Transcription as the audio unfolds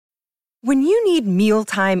When you need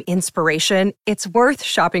mealtime inspiration, it's worth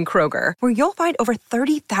shopping Kroger, where you'll find over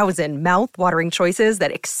 30,000 mouth-watering choices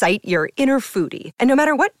that excite your inner foodie. And no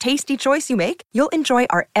matter what tasty choice you make, you'll enjoy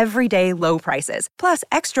our everyday low prices, plus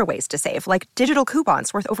extra ways to save, like digital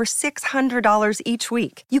coupons worth over $600 each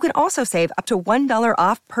week. You can also save up to $1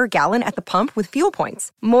 off per gallon at the pump with fuel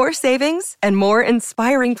points. More savings and more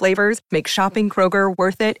inspiring flavors make shopping Kroger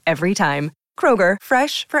worth it every time. Kroger,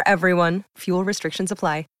 fresh for everyone. Fuel restrictions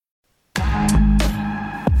apply.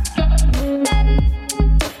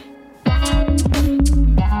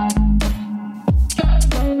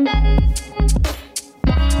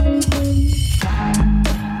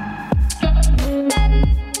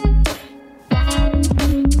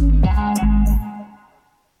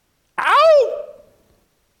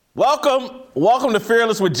 Welcome to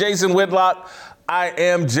Fearless with Jason Whitlock. I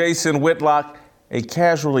am Jason Whitlock, a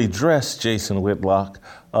casually dressed Jason Whitlock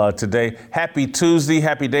today. Happy Tuesday,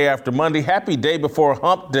 happy day after Monday, happy day before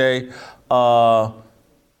hump day.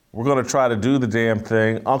 We're going to try to do the damn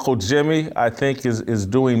thing. Uncle Jimmy, I think, is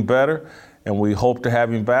doing better, and we hope to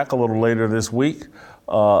have him back a little later this week.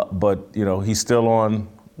 But, you know, he's still on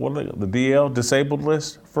the DL, disabled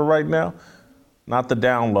list for right now. Not the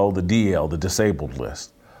down low, the DL, the disabled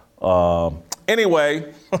list.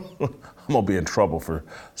 Anyway, I'm going to be in trouble for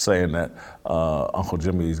saying that. Uncle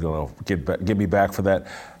Jimmy is going to get me back for that.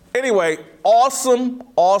 Anyway,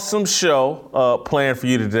 awesome show planned for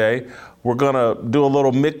you today. We're going to do a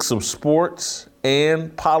little mix of sports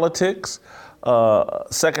and politics.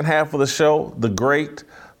 Second half of the show,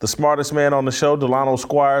 the smartest man on the show, Delano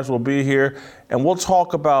Squires, will be here. And we'll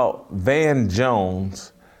talk about Van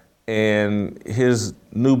Jones and his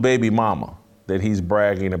new baby mama that he's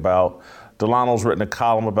bragging about. Delano's written a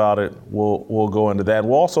column about it. We'll go into that.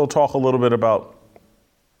 We'll also talk a little bit about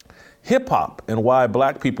hip hop and why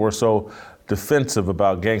black people are so defensive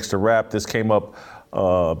about gangster rap. This came up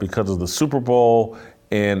because of the Super Bowl,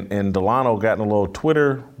 and Delano got in a little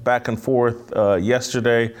Twitter back and forth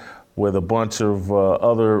yesterday with a bunch of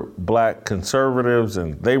other black conservatives,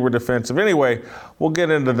 and they were defensive. Anyway, we'll get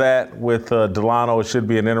into that with Delano. It should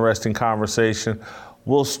be an interesting conversation.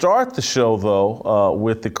 We'll start the show, though,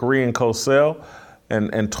 with the Korean Cosell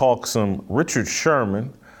and talk some Richard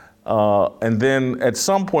Sherman. And then at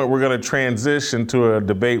some point, we're going to transition to a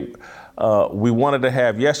debate we wanted to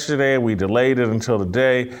have yesterday. We delayed it until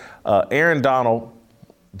today. Aaron Donald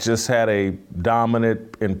just had a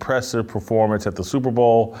dominant, impressive performance at the Super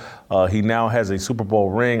Bowl. He now has a Super Bowl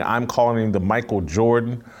ring. I'm calling him the Michael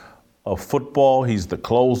Jordan of football. He's the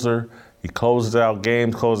closer. He closes out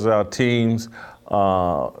games, closes out teams.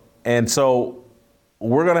 And so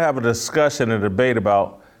we're going to have a discussion and debate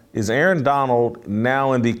about, is Aaron Donald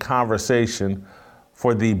now in the conversation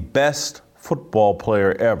for the best football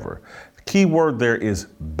player ever? The key word there is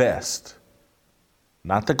best.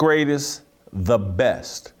 Not the greatest, the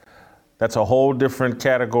best. That's a whole different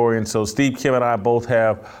category. And so Steve Kim and I both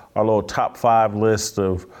have our little top 5 list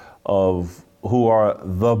of who are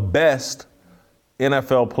the best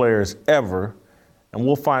NFL players ever. And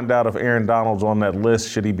we'll find out if Aaron Donald's on that list,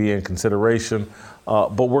 should he be in consideration.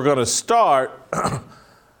 But we're going to start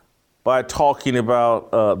by talking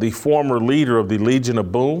about the former leader of the Legion of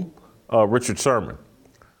Boom, Richard Sherman.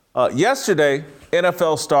 Yesterday,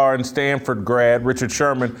 NFL star and Stanford grad Richard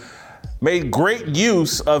Sherman made great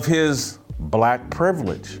use of his black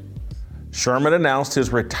privilege. Sherman announced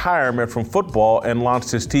his retirement from football and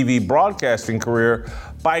launched his TV broadcasting career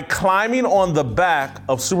by climbing on the back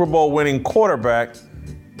of Super Bowl winning quarterback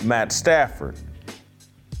Matt Stafford.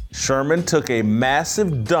 Sherman took a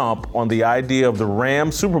massive dump on the idea of the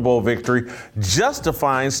Rams Super Bowl victory,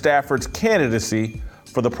 justifying Stafford's candidacy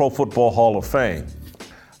for the Pro Football Hall of Fame.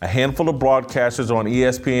 A handful of broadcasters on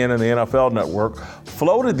ESPN and the NFL Network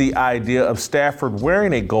floated the idea of Stafford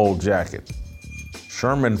wearing a gold jacket.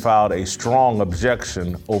 Sherman filed a strong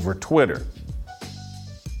objection over Twitter,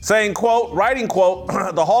 saying, quote, writing, quote,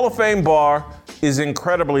 the Hall of Fame bar is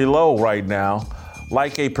incredibly low right now,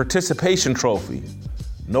 like a participation trophy.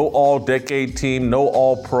 No all-decade team, no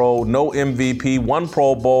all-pro, no MVP, one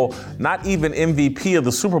Pro Bowl, not even MVP of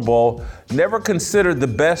the Super Bowl, never considered the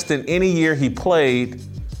best in any year he played.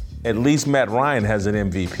 At least Matt Ryan has an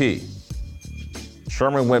MVP.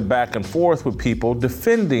 Sherman went back and forth with people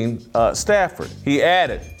defending Stafford. He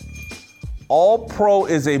added, all-pro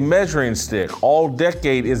is a measuring stick.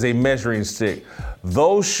 All-decade is a measuring stick.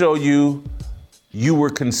 Those show you were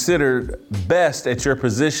considered best at your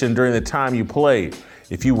position during the time you played.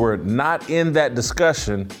 If you were not in that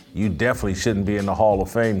discussion, you definitely shouldn't be in the Hall of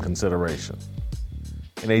Fame consideration.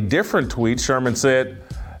 In a different tweet, Sherman said,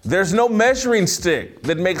 There's no measuring stick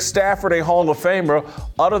that makes Stafford a Hall of Famer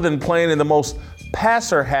other than playing in the most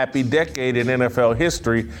passer-happy decade in NFL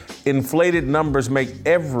history. Inflated numbers make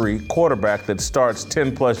every quarterback that starts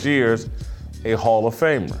 10-plus years a Hall of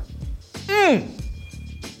Famer.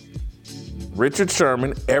 Richard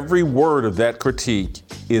Sherman, every word of that critique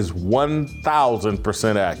is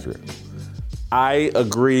 1,000% accurate. I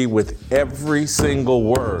agree with every single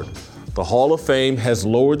word. The Hall of Fame has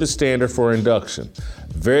lowered the standard for induction.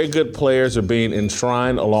 Very good players are being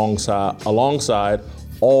enshrined alongside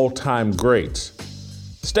all-time greats.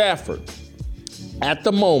 Stafford, at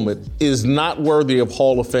the moment, is not worthy of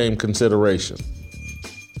Hall of Fame consideration.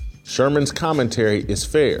 Sherman's commentary is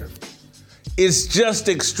fair. It's just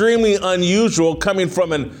extremely unusual coming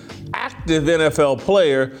from an active NFL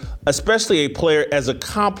player, especially a player as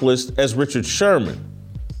accomplished as Richard Sherman.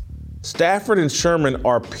 Stafford and Sherman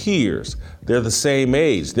are peers. They're the same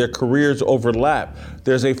age. Their careers overlap.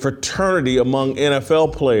 There's a fraternity among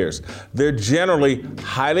NFL players. They're generally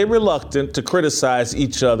highly reluctant to criticize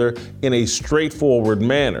each other in a straightforward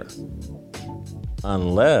manner,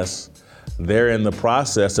 unless they're in the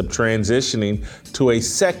process of transitioning to a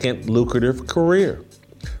second lucrative career.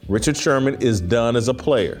 Richard Sherman is done as a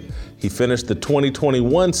player. He finished the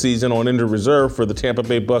 2021 season on injured reserve for the Tampa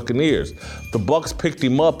Bay Buccaneers. The Bucs picked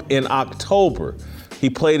him up in October. He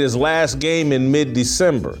played his last game in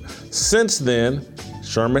mid-December. Since then,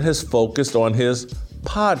 Sherman has focused on his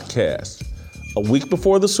podcast. A week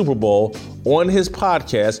before the Super Bowl, on his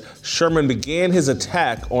podcast, Sherman began his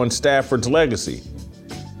attack on Stafford's legacy.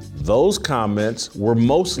 Those comments were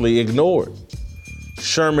mostly ignored.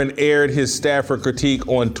 Sherman aired his Stafford critique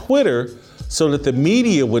on Twitter so that the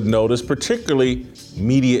media would notice, particularly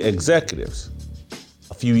media executives.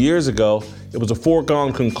 A few years ago, it was a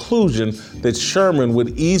foregone conclusion that Sherman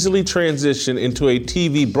would easily transition into a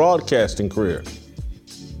TV broadcasting career.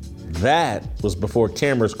 That was before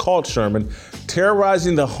cameras caught Sherman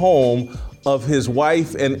terrorizing the home of his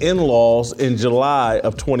wife and in-laws in July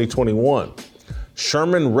of 2021.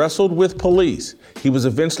 Sherman wrestled with police. He was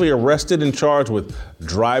eventually arrested and charged with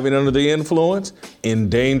driving under the influence,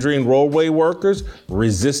 endangering roadway workers,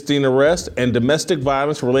 resisting arrest, and domestic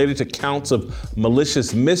violence related to counts of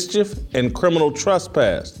malicious mischief and criminal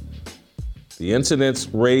trespass. The incidents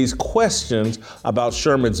raised questions about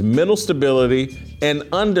Sherman's mental stability and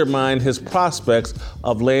undermined his prospects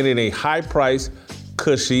of landing a high-priced,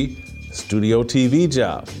 cushy studio TV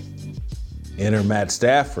job. Enter Matt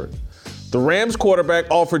Stafford. The Rams quarterback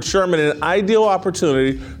offered Sherman an ideal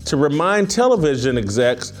opportunity to remind television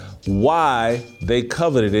execs why they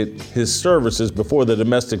coveted his services before the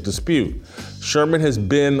domestic dispute. Sherman has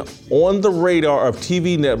been on the radar of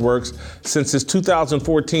TV networks since his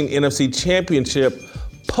 2014 NFC Championship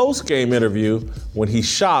post-game interview when he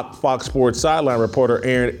shocked Fox Sports sideline reporter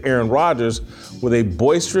Aaron Rodgers with a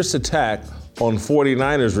boisterous attack on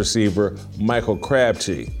 49ers receiver Michael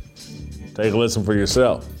Crabtree. Take a listen for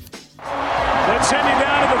yourself. Let's send you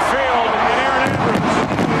down to the field and get Aaron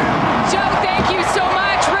Andrews. Joe, thank you so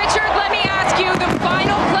much. Richard, let me ask you the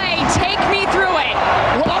final play. Take me through it.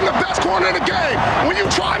 Well, I'm the best corner in the game. When you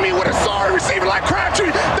try me with a sorry receiver like Crabtree,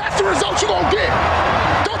 that's the result you're going to get.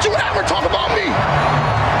 Don't you ever talk about me.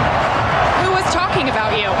 Who was talking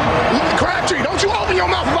about you? Crabtree, don't you open your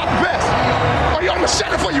mouth about the best. Or I'm going to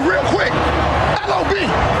shut it for you real quick. LOB.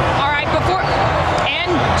 All right, and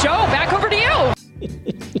Joe, back over to you.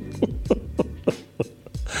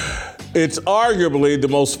 It's arguably the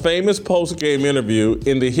most famous post-game interview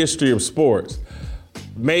in the history of sports.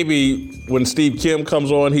 Maybe when Steve Kim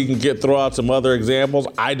comes on, he can throw out some other examples.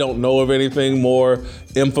 I don't know of anything more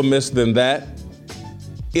infamous than that.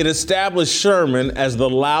 It established Sherman as the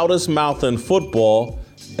loudest mouth in football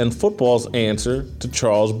and football's answer to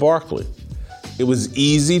Charles Barkley. It was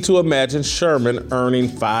easy to imagine Sherman earning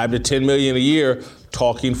 $5 to $10 million a year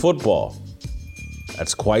talking football.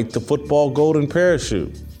 That's quite the football golden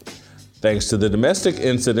parachute. Thanks to the domestic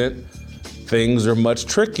incident, things are much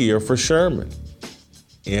trickier for Sherman.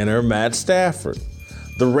 Enter Matt Stafford.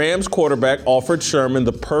 The Rams quarterback offered Sherman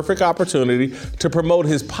the perfect opportunity to promote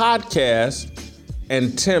his podcast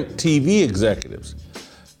and tempt TV executives.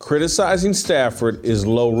 Criticizing Stafford is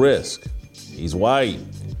low risk. He's white.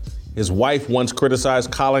 His wife once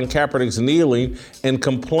criticized Colin Kaepernick's kneeling and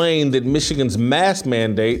complained that Michigan's mask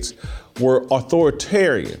mandates were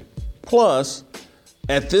authoritarian. Plus,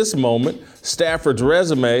 at this moment, Stafford's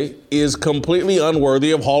resume is completely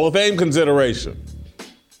unworthy of Hall of Fame consideration.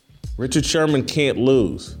 Richard Sherman can't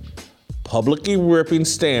lose. Publicly ripping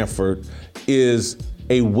Stafford is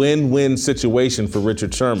a win-win situation for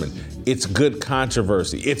Richard Sherman. it's good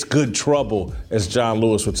controversy. It's good trouble, as John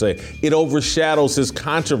Lewis would say. It overshadows his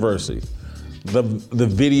controversy. The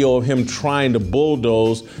video of him trying to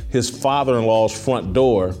bulldoze his father-in-law's front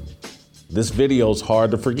door. This video's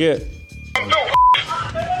hard to forget.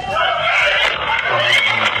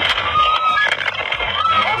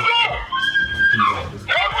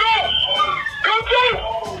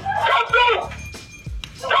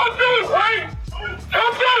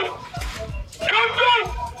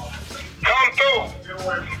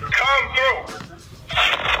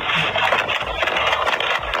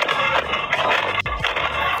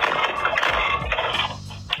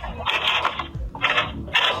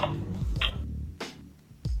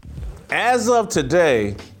 As of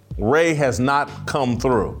today, Ray has not come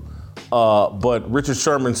through, but Richard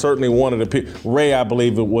Sherman certainly wanted to Ray, I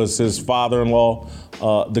believe it was his father-in-law.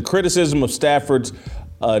 The criticism of Stafford's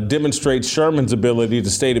demonstrates Sherman's ability to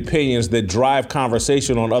state opinions that drive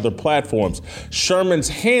conversation on other platforms. Sherman's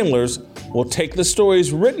handlers will take the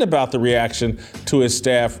stories written about the reaction to his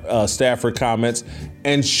Stafford comments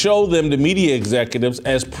and show them to media executives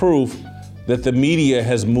as proof that the media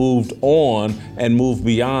has moved on and moved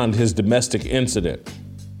beyond his domestic incident.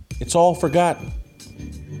 It's all forgotten.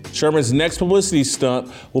 Sherman's next publicity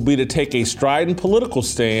stunt will be to take a strident political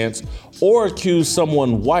stance or accuse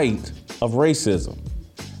someone white of racism.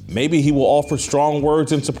 Maybe he will offer strong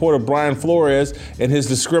words in support of Brian Flores and his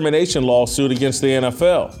discrimination lawsuit against the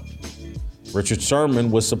NFL. Richard Sherman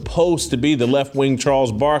was supposed to be the left-wing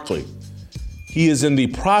Charles Barkley. He is in the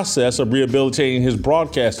process of rehabilitating his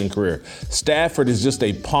broadcasting career. Stafford is just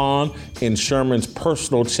a pawn in Sherman's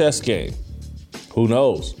personal chess game. Who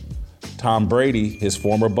knows? Tom Brady, his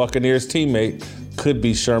former Buccaneers teammate, could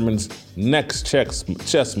be Sherman's next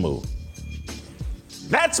chess move.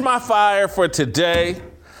 That's my fire for today.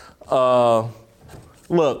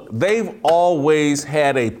 Look, they've always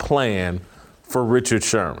had a plan for Richard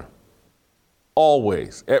Sherman.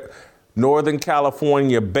 Always. Northern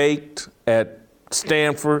California baked at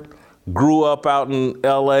Stanford, grew up out in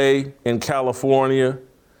LA, in California.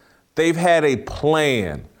 They've had a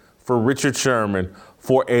plan for Richard Sherman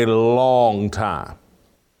for a long time.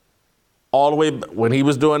 All the way when he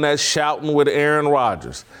was doing that shouting with Aaron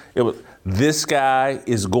Rodgers, it was, this guy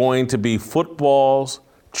is going to be football's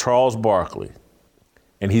Charles Barkley,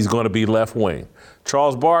 and he's going to be left wing.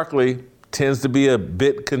 Charles Barkley tends to be a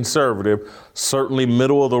bit conservative, certainly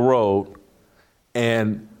middle of the road,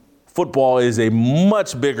 and football is a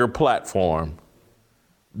much bigger platform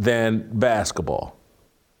than basketball.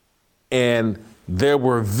 And there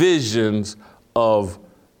were visions of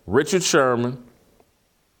Richard Sherman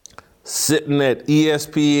sitting at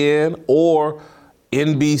ESPN or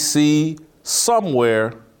NBC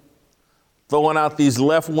somewhere throwing out these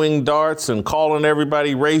left-wing darts and calling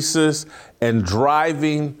everybody racist and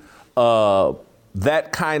driving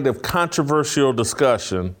that kind of controversial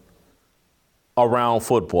discussion around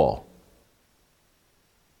football.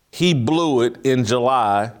 He blew it in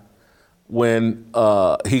July when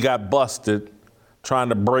he got busted trying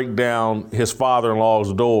to break down his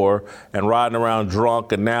father-in-law's door and riding around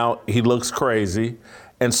drunk, and now he looks crazy.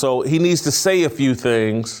 And so he needs to say a few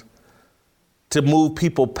things to move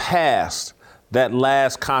people past that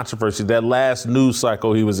last controversy, that last news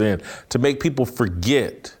cycle he was in, to make people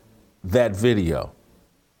forget that video.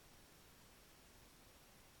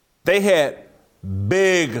 They had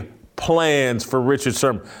big plans for Richard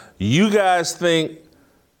Sherman. You guys think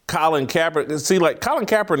Colin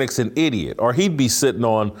Kaepernick's an idiot, or he'd be sitting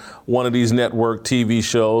on one of these network TV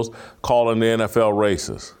shows calling the NFL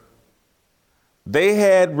racist. They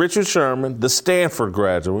had Richard Sherman, the Stanford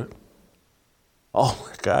graduate. Oh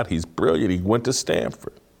my God, he's brilliant. He went to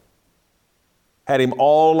Stanford. Had him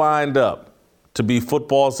all lined up to be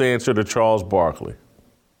football's answer to Charles Barkley.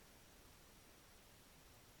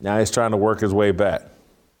 Now he's trying to work his way back.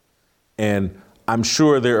 And I'm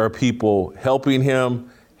sure there are people helping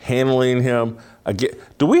him, handling him. Again,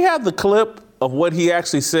 do we have the clip of what he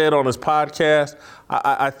actually said on his podcast?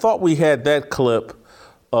 I thought we had that clip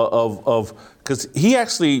because he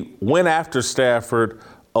actually went after Stafford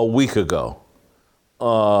a week ago.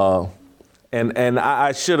 And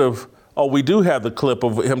I should have, we do have the clip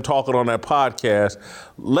of him talking on that podcast.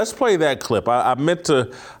 Let's play that clip.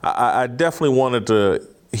 I definitely wanted to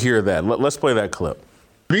hear that. Let's play that clip.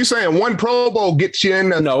 Are you saying one Pro Bowl gets you in?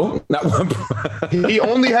 No, not one. He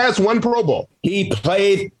only has one Pro Bowl. He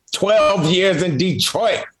played 12 years in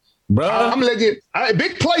Detroit, bro. I'm legit.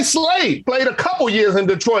 Big Play Slade played a couple years in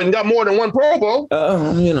Detroit and got more than one Pro Bowl. But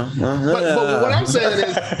what I'm saying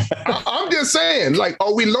is, I'm just saying, like,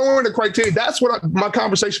 are we lowering the criteria? That's what my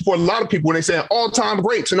conversation for a lot of people when they say all-time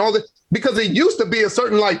greats and all that. because it used to be a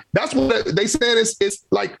certain, like, that's what they said it's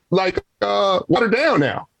like watered down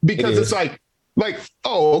now, because it's like,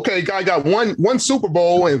 oh, okay, guy got one Super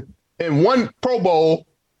Bowl and one Pro Bowl,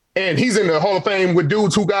 and he's in the Hall of Fame with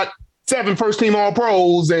dudes who got 7 first-team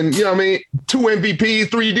All-Pros and, 2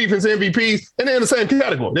 MVPs, 3 defense MVPs, and they're in the same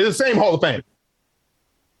category. They're the same Hall of Fame.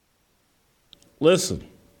 Listen,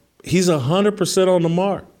 he's 100% on the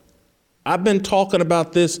mark. I've been talking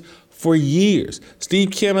about this for years.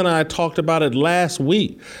 Steve Kim and I talked about it last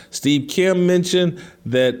week. Steve Kim mentioned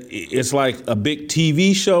that it's like a big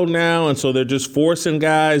TV show now, and so they're just forcing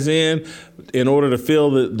guys in order to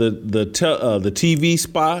fill the TV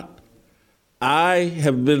spot. I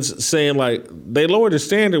have been saying, like, they lowered the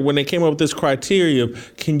standard when they came up with this criteria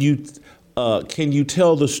of can you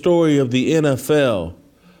tell the story of the NFL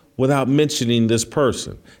without mentioning this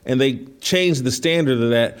person? And they changed the standard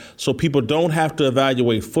of that so people don't have to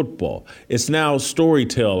evaluate football. It's now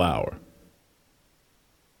Storytell Hour.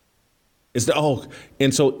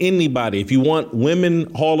 And so anybody, if you want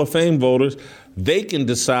women Hall of Fame voters, they can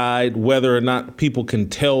decide whether or not people can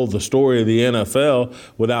tell the story of the NFL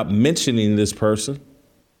without mentioning this person.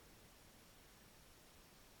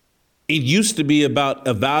 It used to be about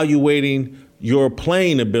evaluating your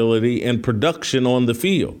playing ability and production on the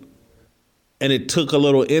field. And it took a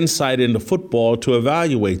little insight into football to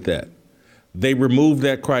evaluate that. They removed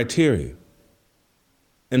that criteria.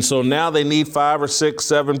 And so now they need 5 or 6,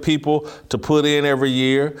 7 people to put in every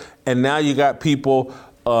year. And now you got people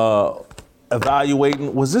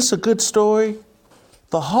evaluating, was this a good story?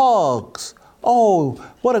 The Hogs. Oh,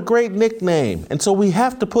 what a great nickname. And so we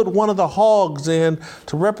have to put one of the Hogs in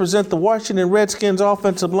to represent the Washington Redskins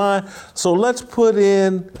offensive line. So let's put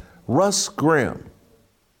in Russ Grimm.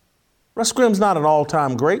 Russ Grimm's not an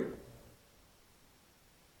all-time great.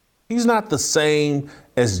 He's not the same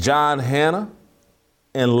as John Hanna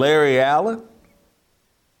and Larry Allen.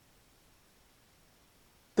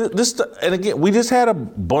 And again, we just had a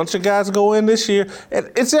bunch of guys go in this year,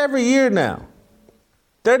 and it's every year now.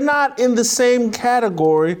 They're not in the same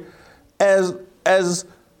category as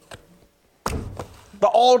the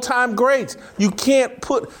all-time greats. You can't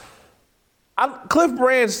put Cliff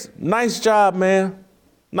Branch, nice job, man.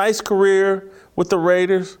 Nice career with the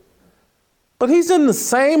Raiders. But he's in the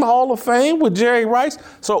same Hall of Fame with Jerry Rice.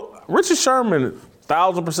 So Richard Sherman,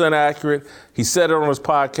 1,000% accurate. He said it on his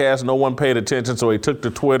podcast. No one paid attention, so he took to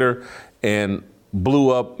Twitter and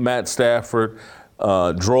blew up Matt Stafford,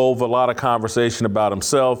 drove a lot of conversation about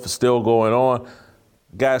himself, still going on.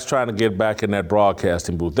 Guys trying to get back in that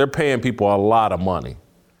broadcasting booth. They're paying people a lot of money.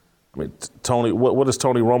 I mean, Tony, what is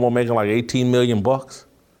Tony Romo making, like $18 million bucks?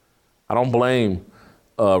 I don't blame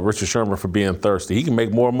Richard Sherman for being thirsty. He can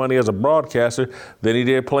make more money as a broadcaster than he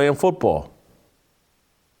did playing football.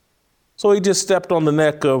 So he just stepped on the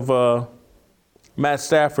neck of Matt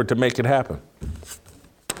Stafford to make it happen.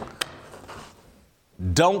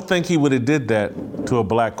 Don't think he would have did that to a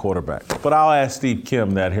black quarterback. But I'll ask Steve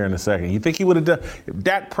Kim that here in a second. You think he would have done, if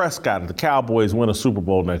Dak Prescott and the Cowboys win a Super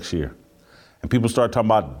Bowl next year, and people start talking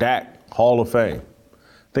about Dak, Hall of Fame,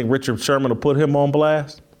 think Richard Sherman will put him on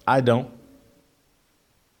blast? I don't.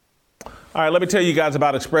 All right, let me tell you guys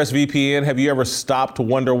about ExpressVPN. Have you ever stopped to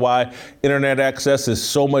wonder why internet access is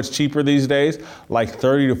so much cheaper these days, like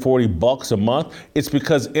 30 to 40 bucks a month? It's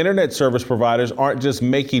because internet service providers aren't just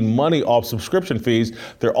making money off subscription fees.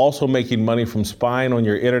 They're also making money from spying on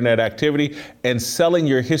your internet activity and selling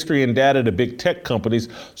your history and data to big tech companies.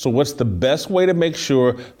 So what's the best way to make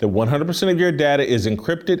sure that 100% of your data is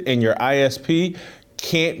encrypted and your ISP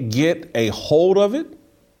can't get a hold of it?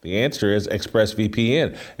 The answer is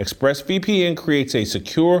ExpressVPN. ExpressVPN creates a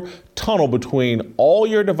secure tunnel between all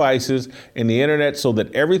your devices and the internet so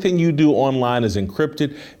that everything you do online is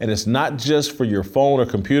encrypted, and it's not just for your phone or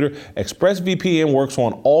computer. ExpressVPN works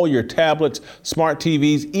on all your tablets, smart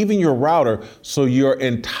TVs, even your router, so your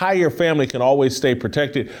entire family can always stay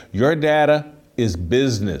protected. Your data is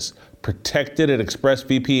business. Protected at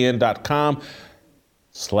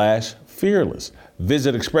expressvpn.com/fearless.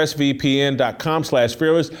 Visit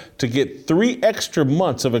expressvpn.com/fearless to get 3 extra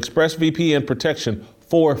months of ExpressVPN protection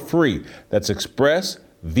for free. That's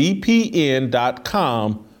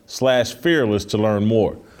expressvpn.com/fearless to learn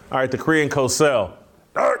more. All right, the Korean Cosell.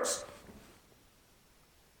 Darts.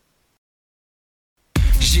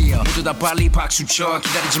 모두 다 빨리 박수 쳐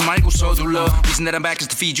기다리지 말고 서둘러 Reason that I'm back is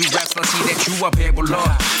to feed you raps when I see that you are 배불러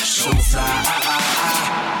So fly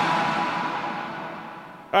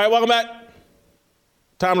All right, welcome back.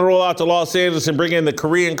 Time to roll out to Los Angeles and bring in the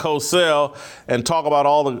Korean Cosell and talk about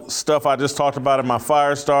all the stuff I just talked about in my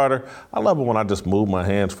fire starter. I love it when I just move my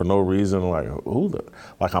hands for no reason, like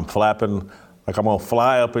I'm flapping Like I'm gonna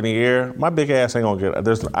fly up in the air. My big ass ain't gonna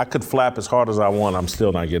get. I could flap as hard as I want. I'm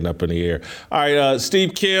still not getting up in the air. All right,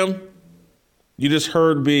 Steve Kim, you just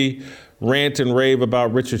heard me rant and rave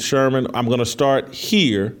about Richard Sherman. I'm gonna start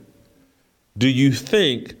here. Do you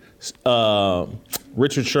think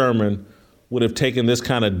Richard Sherman would have taken this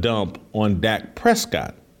kind of dump on Dak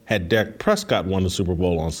Prescott had Dak Prescott won the Super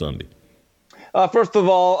Bowl on Sunday? First of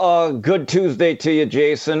all, good Tuesday to you,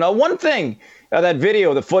 Jason. One thing. That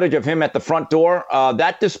video, the footage of him at the front door,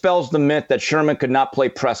 that dispels the myth that Sherman could not play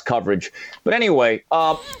press coverage. But anyway,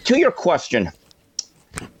 to your question,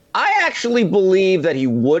 I actually believe that he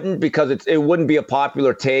wouldn't because it wouldn't be a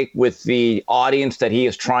popular take with the audience that he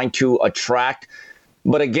is trying to attract.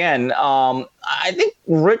 But again, I think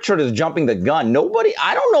Richard is jumping the gun.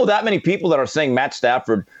 I don't know that many people that are saying Matt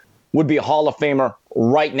Stafford would be a Hall of Famer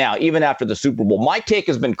right now, even after the Super Bowl. My take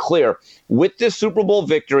has been clear. With this Super Bowl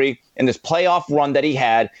victory and this playoff run that he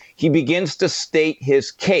had, he begins to state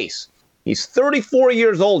his case. He's 34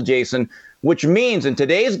 years old, Jason, which means in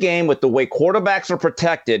today's game, with the way quarterbacks are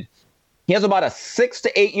protected, he has about a 6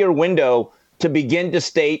 to 8 year window to begin to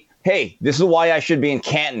state, hey, this is why I should be in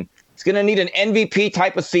Canton. He's going to need an MVP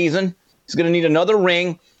type of season. He's going to need another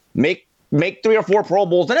ring, make 3 or 4 Pro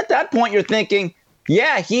Bowls. And at that point, you're thinking,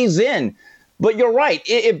 yeah, he's in. But you're right.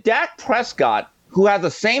 If Dak Prescott, who has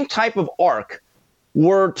the same type of arc,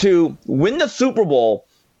 were to win the Super Bowl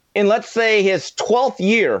in, let's say, his 12th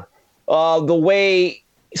year, the way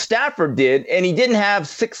Stafford did, and he didn't have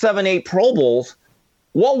 6, 7, 8 Pro Bowls,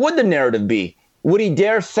 what would the narrative be? Would he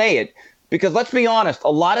dare say it? Because let's be honest,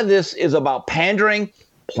 a lot of this is about pandering,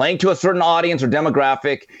 playing to a certain audience or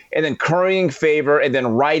demographic, and then currying favor and then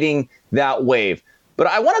riding that wave. But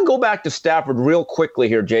I want to go back to Stafford real quickly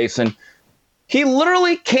here, Jason. He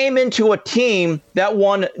literally came into a team that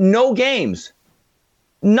won no games.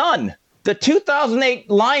 None. The 2008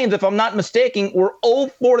 Lions, if I'm not mistaken, were 0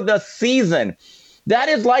 for the season. That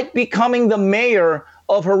is like becoming the mayor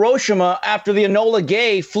of Hiroshima after the Enola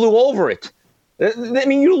Gay flew over it. I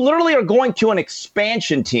mean, you literally are going to an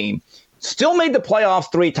expansion team. Still made the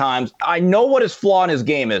playoffs 3 times. I know what his flaw in his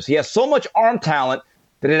game is. He has so much arm talent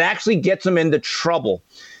that it actually gets him into trouble.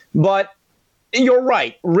 But you're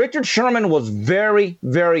right. Richard Sherman was very,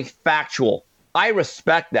 very factual. I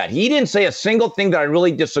respect that. He didn't say a single thing that I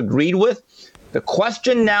really disagreed with. The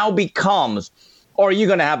question now becomes, are you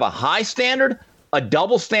going to have a high standard, a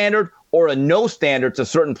double standard, or a no standard to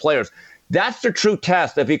certain players? That's the true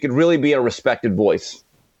test if he could really be a respected voice.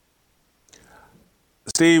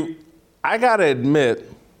 Steve, I got to admit,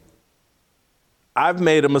 I've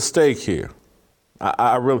made a mistake here.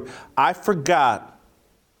 I forgot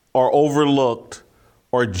or overlooked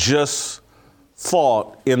or just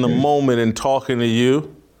thought in the moment in talking to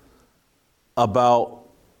you about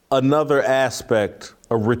another aspect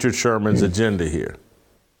of Richard Sherman's agenda here.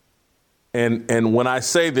 And when I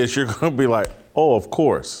say this, you're going to be like, oh, of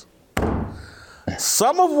course.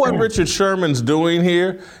 Some of what Richard Sherman's doing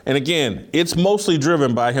here, and again, it's mostly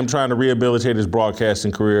driven by him trying to rehabilitate his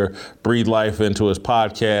broadcasting career, breathe life into his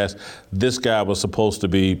podcast. This guy was supposed to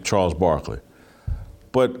be Charles Barkley.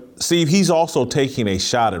 But, Steve, he's also taking a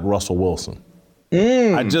shot at Russell Wilson.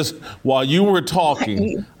 While you were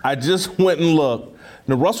talking, I just went and looked.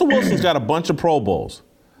 Now, Russell Wilson's got a bunch of Pro Bowls.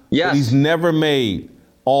 Yes. But he's never made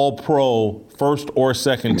All-Pro first or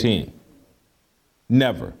second team.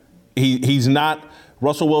 Never. He's not,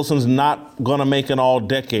 Russell Wilson's not going to make an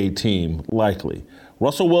all-decade team, likely.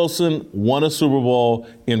 Russell Wilson won a Super Bowl,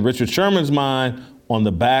 in Richard Sherman's mind, on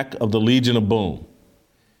the back of the Legion of Boom.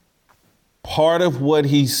 Part of what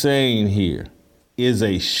he's saying here is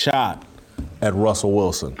a shot at Russell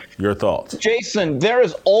Wilson. Your thoughts? Jason, there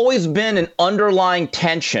has always been an underlying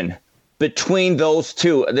tension between those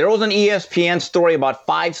two. There was an ESPN story about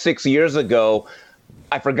 5-6 years ago.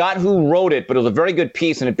 I forgot who wrote it, but it was a very good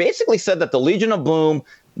piece. And it basically said that the Legion of Boom,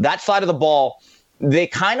 that side of the ball, they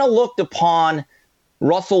kind of looked upon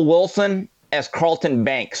Russell Wilson as Carlton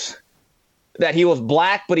Banks. That he was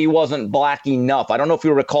black, but he wasn't black enough. I don't know if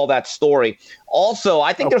you recall that story. Also,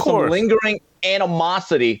 I think there's some lingering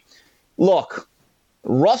animosity. Look,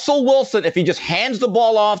 Russell Wilson, if he just hands the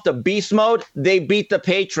ball off to beast mode, they beat the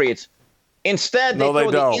Patriots. Instead, No,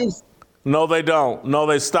 they don't. No,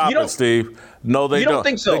 they stop it, Steve. No, they don't. You don't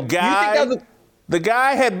think so? The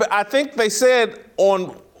guy had, I think they said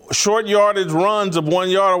on short yardage runs of 1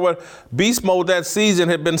 yard or what, beast mode that season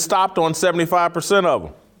had been stopped on 75% of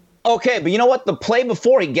them. Okay, but you know what? The play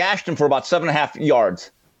before, he gashed him for about 7.5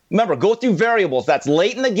 yards. Remember, go through variables. That's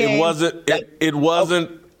late in the game. It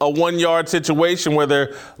wasn't a 1 yard situation where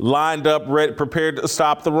they're lined up, ready, prepared to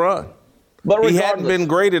stop the run. But he hadn't been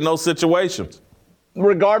great in those situations.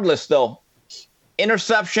 Regardless, though,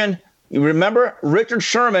 interception. You remember, Richard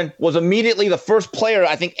Sherman was immediately the first player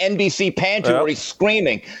I think NBC panned to where he's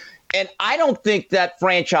screaming. And I don't think that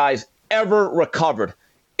franchise ever recovered.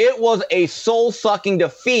 It was a soul-sucking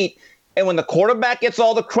defeat. And when the quarterback gets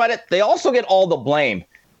all the credit, they also get all the blame.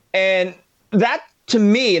 And that, to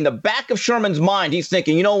me, in the back of Sherman's mind, he's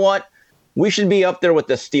thinking, you know what? We should be up there with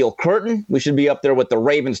the Steel Curtain. We should be up there with the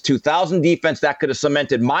Ravens 2000 defense. That could have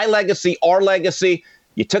cemented my legacy, our legacy.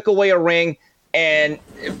 You took away a ring. And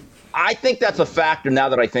I think that's a factor now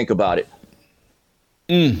that I think about it.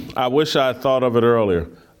 I wish I had thought of it earlier.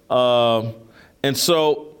 And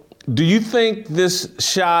so do you think this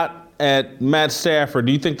shot at Matt Stafford,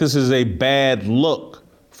 do you think this is a bad look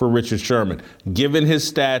for Richard Sherman? Given his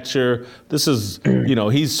stature, this is,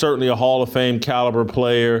 he's certainly a Hall of Fame caliber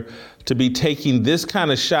player. To be taking this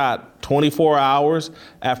kind of shot 24 hours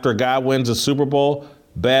after a guy wins a Super Bowl,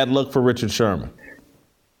 bad look for Richard Sherman.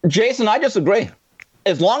 Jason, I disagree.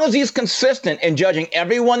 As long as he's consistent in judging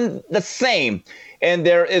everyone the same and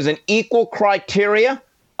there is an equal criteria,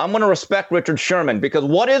 I'm going to respect Richard Sherman, because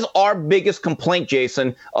what is our biggest complaint,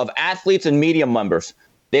 Jason, of athletes and media members?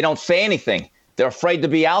 They don't say anything. They're afraid to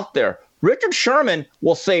be out there. Richard Sherman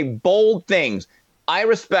will say bold things. I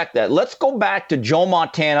respect that. Let's go back to Joe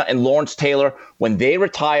Montana and Lawrence Taylor when they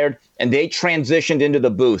retired and they transitioned into the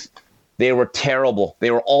booth. They were terrible.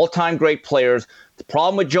 They were all-time great players. The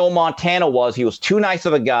problem with Joe Montana was he was too nice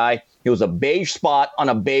of a guy. He was a beige spot on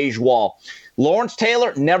a beige wall. Lawrence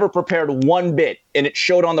Taylor never prepared one bit, and it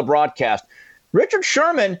showed on the broadcast. Richard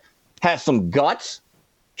Sherman has some guts.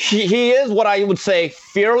 He is what I would say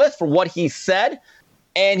fearless for what he said,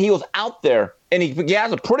 and he was out there, and he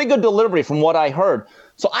has a pretty good delivery from what I heard.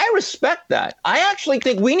 So I respect that. I actually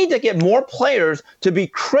think we need to get more players to be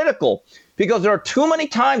critical, because there are too many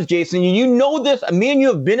times, Jason, you know this, me and you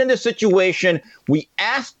have been in this situation. We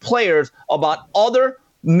ask players about other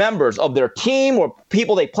members of their team or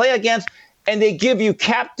people they play against, and they give you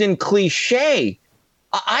Captain Cliche.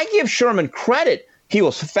 I give Sherman credit. He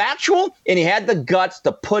was factual, and he had the guts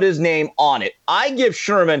to put his name on it. I give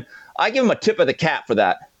him a tip of the cap for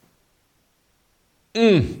that.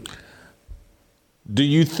 Do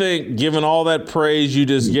you think, given all that praise you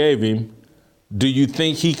just gave him, do you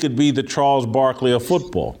think he could be the Charles Barkley of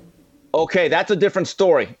football? Okay, that's a different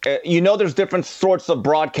story. There's different sorts of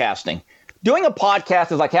broadcasting. Doing a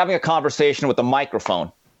podcast is like having a conversation with a microphone.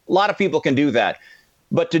 A lot of people can do that.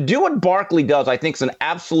 But to do what Barkley does, I think, is an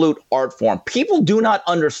absolute art form. People do not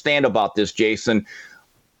understand about this, Jason.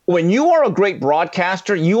 When you are a great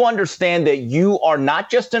broadcaster, you understand that you are not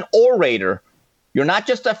just an orator. You're not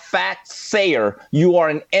just a fact sayer. You are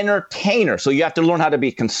an entertainer. So you have to learn how to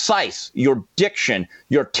be concise, your diction,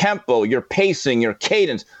 your tempo, your pacing, your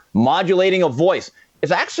cadence, modulating a voice.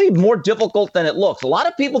 It's actually more difficult than it looks. A lot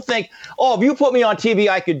of people think, if you put me on TV,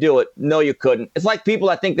 I could do it. No, you couldn't. It's like people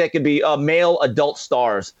that think they could be male adult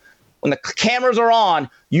stars. When the cameras are on,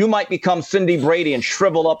 you might become Cindy Brady and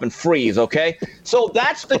shrivel up and freeze, okay? So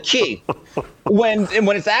that's the key. When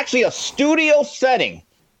it's actually a studio setting,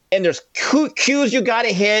 and there's cues you got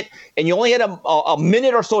to hit, and you only had a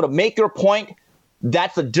minute or so to make your point,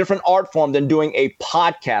 that's a different art form than doing a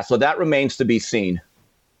podcast. So that remains to be seen.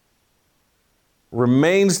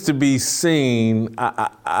 Remains to be seen.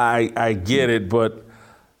 I get it, but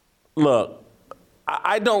look,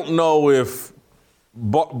 I don't know if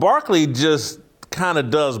Barkley just kind of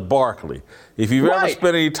does Barkley. If you've ever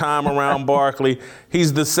spent any time around Barkley,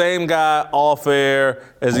 he's the same guy off air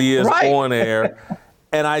as he is on air.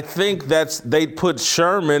 And I think they put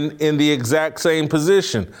Sherman in the exact same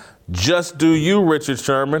position. Just do you, Richard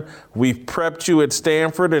Sherman. We've prepped you at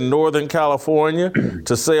Stanford in Northern California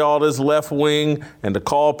to say all this left wing and to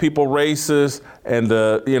call people racist and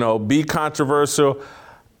to, be controversial.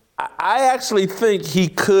 I actually think he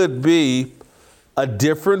could be a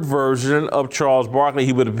different version of Charles Barkley.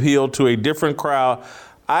 He would appeal to a different crowd.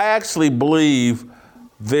 I actually believe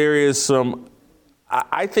there is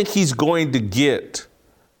I think he's going to get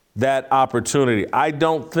that opportunity. I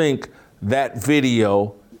don't think that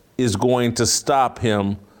video is going to stop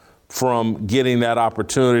him from getting that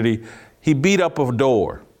opportunity. He beat up a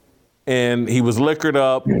door, and he was liquored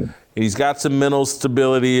up. And he's got some mental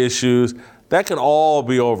stability issues. That can all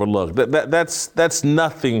be overlooked. That's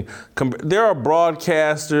nothing. There are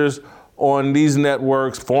broadcasters on these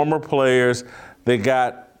networks, former players, that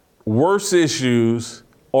got worse issues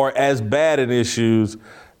or as bad an issues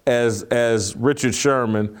as Richard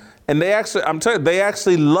Sherman. And they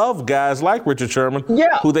actually love guys like Richard Sherman,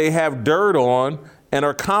 who they have dirt on and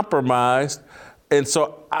are compromised. And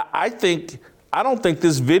so I don't think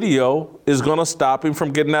this video is going to stop him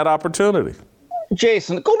from getting that opportunity.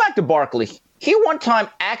 Jason, go back to Barkley. He one time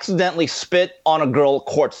accidentally spit on a girl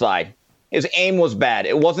courtside. His aim was bad.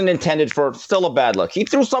 It wasn't intended for still a bad look. He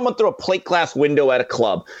threw someone through a plate glass window at a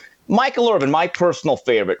club. Michael Irvin, my personal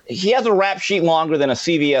favorite, he has a rap sheet longer than a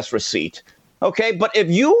CVS receipt. Okay, but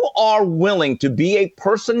if you are willing to be a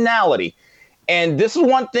personality, and this is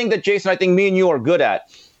one thing that, Jason, I think me and you are good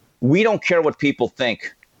at, we don't care what people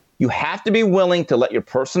think. You have to be willing to let your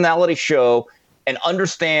personality show and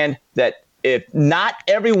understand that if not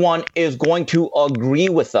everyone is going to agree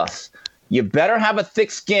with us, you better have a thick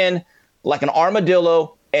skin like an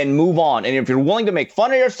armadillo and move on. And if you're willing to make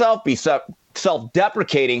fun of yourself, be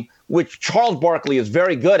self-deprecating, which Charles Barkley is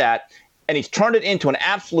very good at, and he's turned it into an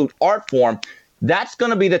absolute art form, that's going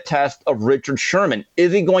to be the test of Richard Sherman.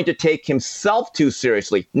 Is he going to take himself too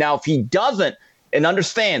seriously? Now, if he doesn't and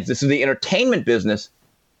understands this is the entertainment business,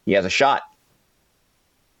 he has a shot.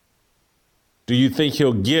 Do you think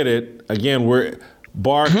he'll get it? Again, we're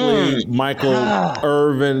Barkley, Michael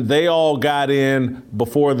Irvin, they all got in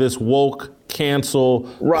before this woke cancel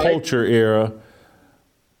culture era.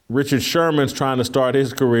 Richard Sherman's trying to start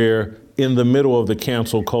his career in the middle of the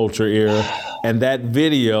cancel culture era, and that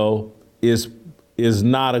video is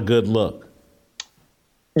not a good look.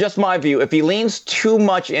 Just my view. If he leans too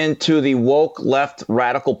much into the woke left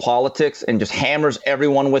radical politics and just hammers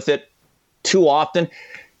everyone with it too often,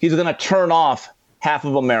 he's going to turn off half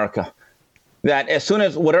of America. That as soon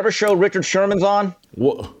as whatever show Richard Sherman's on,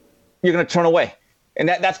 you're going to turn away. And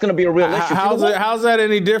that's going to be a real issue. How's that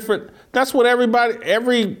any different? That's what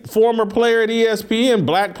every former player at ESPN,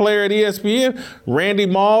 black player at ESPN, Randy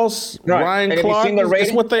Moss, Ryan Clark,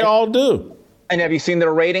 that's what they all do. And have you seen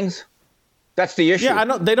their ratings? That's the issue. Yeah, I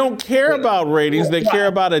know. They don't care about ratings. They care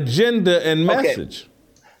about agenda and message.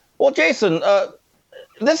 Okay. Well, Jason,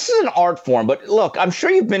 this is an art form, but look, I'm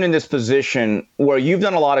sure you've been in this position where you've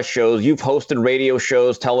done a lot of shows. You've hosted radio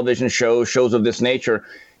shows, television shows of this nature,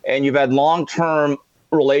 and you've had long-term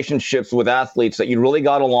relationships with athletes that you really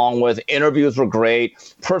got along with. Interviews were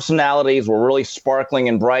great. Personalities were really sparkling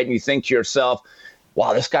and bright. And you think to yourself,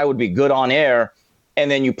 wow, this guy would be good on air. And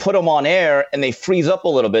then you put them on air and they freeze up a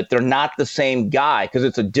little bit. They're not the same guy because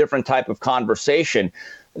it's a different type of conversation.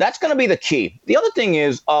 That's going to be the key. The other thing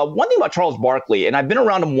is, one thing about Charles Barkley, and I've been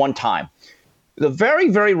around him one time, the very,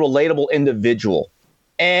 very relatable individual.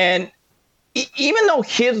 And even though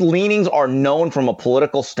his leanings are known from a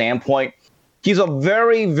political standpoint, he's a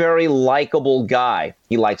very, very likable guy.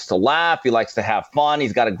 He likes to laugh. He likes to have fun.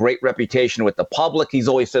 He's got a great reputation with the public. He's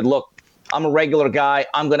always said, look, I'm a regular guy.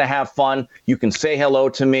 I'm going to have fun. You can say hello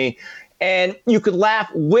to me. And you could laugh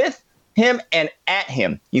with him and at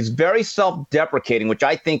him. He's very self-deprecating, which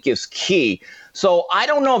I think is key. So I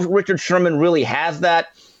don't know if Richard Sherman really has that.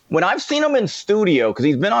 When I've seen him in studio, because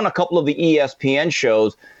he's been on a couple of the ESPN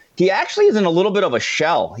shows, he actually is in a little bit of a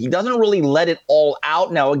shell. He doesn't really let it all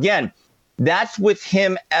out. Now, again, that's with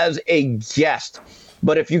him as a guest.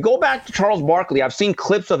 But if you go back to Charles Barkley, I've seen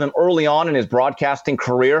clips of him early on in his broadcasting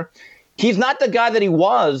career. He's not the guy that he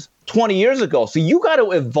was 20 years ago. So you got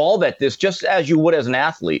to evolve at this just as you would as an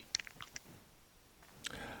athlete.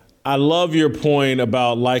 I love your point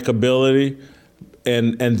about likability,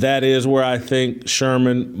 and that is where I think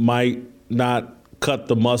Sherman might not cut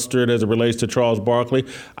the mustard as it relates to Charles Barkley.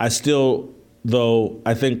 I still, though,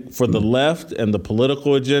 I think for the left and the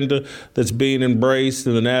political agenda that's being embraced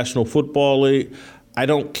in the National Football League, I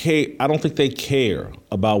don't think they care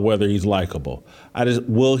about whether he's likable.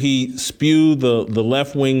 Will he spew the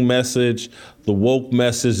left-wing message, the woke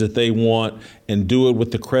message that they want, and do it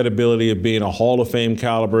with the credibility of being a Hall of Fame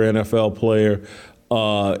caliber NFL player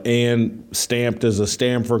and stamped as a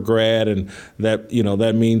Stanford grad, and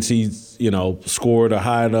that means he's scored a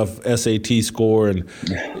high enough SAT score, and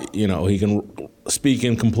he can speak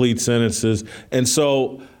in complete sentences. And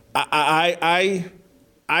so I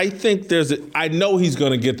think I know he's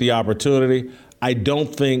going to get the opportunity. I don't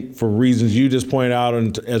think, for reasons you just pointed out,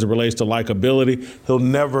 and as it relates to likability, he'll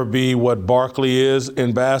never be what Barkley is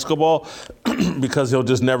in basketball because he'll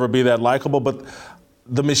just never be that likable. But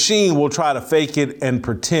the machine will try to fake it and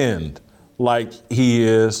pretend like he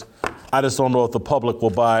is. I just don't know if the public will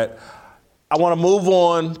buy it. I want to move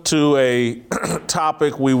on to a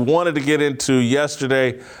topic we wanted to get into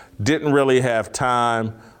yesterday, didn't really have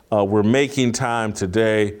time. We're making time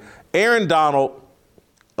today. Aaron Donald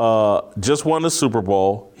just won the Super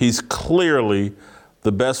Bowl. He's clearly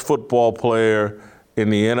the best football player in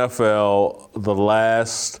the NFL the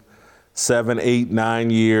last 7, 8, 9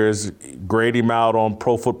 years. Grade him out on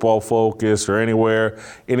Pro Football Focus or anywhere.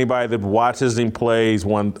 Anybody that watches him play, he's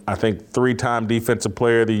won, I think, 3-time Defensive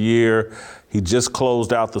Player of the Year. He just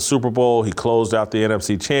closed out the Super Bowl. He closed out the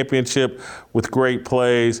NFC Championship with great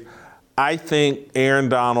plays. I think Aaron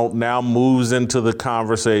Donald now moves into the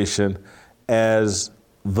conversation as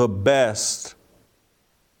the best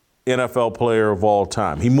NFL player of all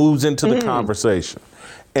time. He moves into the conversation.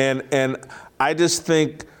 And I just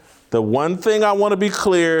think the one thing I want to be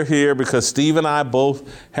clear here, because Steve and I both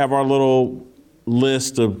have our little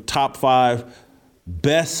list of top 5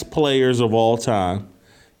 best players of all time,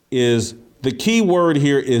 is the key word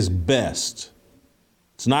here is best.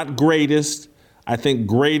 It's not greatest. I think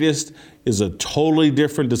greatest is a totally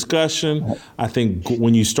different discussion. I think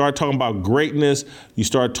when you start talking about greatness, you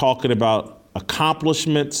start talking about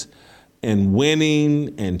accomplishments and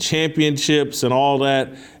winning and championships and all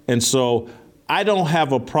that. And so I don't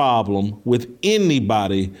have a problem with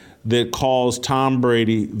anybody that calls Tom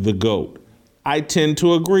Brady the GOAT. I tend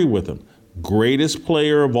to agree with him. Greatest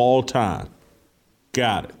player of all time.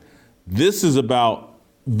 Got it. This is about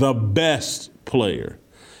the best player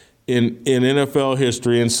in NFL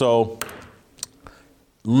history. And so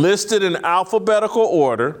listed in alphabetical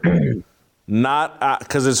order, not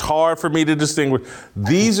because it's hard for me to distinguish.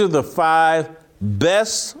 These are the 5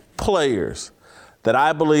 best players that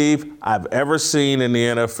I believe I've ever seen in the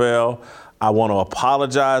NFL. I want to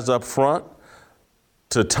apologize up front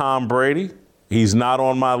to Tom Brady. He's not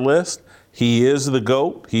on my list. He is the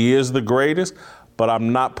GOAT. He is the greatest, but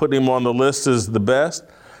I'm not putting him on the list as the best.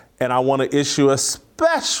 And I want to issue a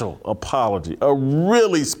special apology, a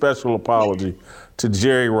really special apology to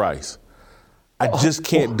Jerry Rice. I just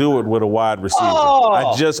can't do it with a wide receiver.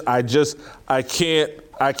 I can't.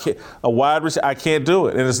 A wide receiver, I can't do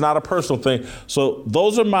it. And it's not a personal thing. So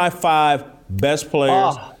those are my 5 best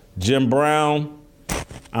players. Jim Brown,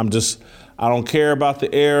 I don't care about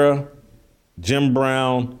the era. Jim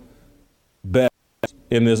Brown, best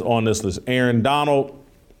on this list. Aaron Donald,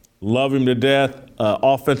 love him to death.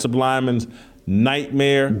 Offensive lineman's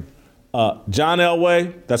nightmare. John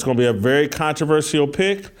Elway, that's going to be a very controversial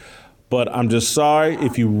pick, but I'm just sorry.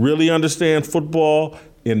 If you really understand football,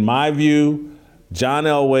 in my view, John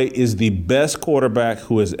Elway is the best quarterback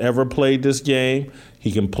who has ever played this game.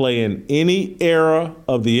 He can play in any era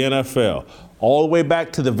of the NFL. All the way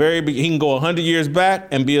back to the very beginning. He can go 100 years back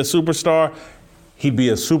and be a superstar. He'd be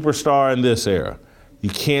a superstar in this era. You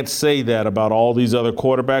can't say that about all these other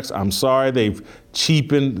quarterbacks. I'm sorry, they've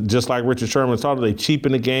cheapened, just like Richard Sherman started, they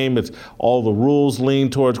cheapened the game. It's all the rules lean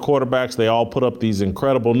towards quarterbacks. They all put up these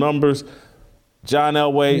incredible numbers. John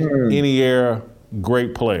Elway, any era,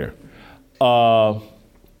 great player. Lawrence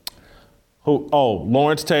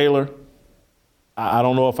Taylor. I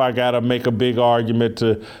don't know if I got to make a big argument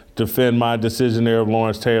to defend my decision there of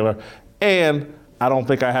Lawrence Taylor. And I don't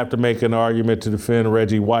think I have to make an argument to defend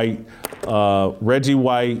Reggie White. Reggie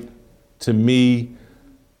White, to me,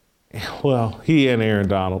 well, he and Aaron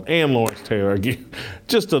Donald and Lawrence Taylor, again,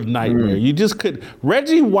 just a nightmare. You just could.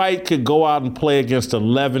 Reggie White could go out and play against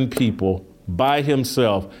 11 people by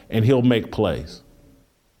himself, and he'll make plays.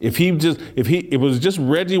 If it was just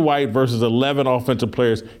Reggie White versus 11 offensive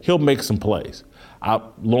players, he'll make some plays.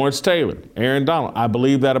 Lawrence Taylor, Aaron Donald, I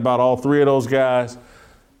believe that about all 3 of those guys.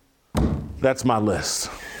 That's my list.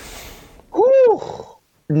 Whew.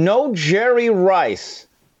 No Jerry Rice.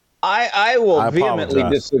 I will vehemently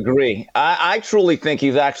disagree. I truly think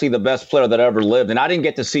he's actually the best player that ever lived. And I didn't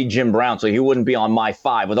get to see Jim Brown, so he wouldn't be on my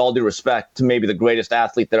 5, with all due respect to maybe the greatest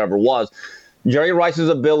athlete that ever was. Jerry Rice's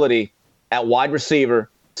ability at wide receiver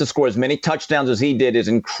to score as many touchdowns as he did is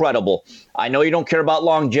incredible. I know you don't care about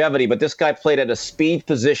longevity, but this guy played at a speed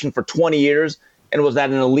position for 20 years and was at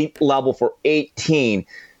an elite level for 18.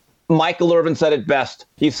 Michael Irvin said it best.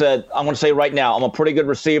 He said, I'm going to say right now, I'm a pretty good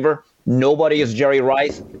receiver. Nobody is Jerry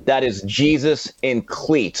Rice. That is Jesus in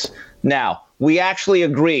cleats. Now, we actually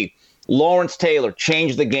agree. Lawrence Taylor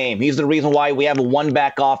changed the game. He's the reason why we have a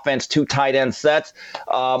 1-back offense, 2 tight end sets.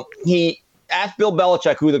 He asked Bill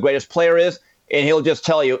Belichick who the greatest player is, and he'll just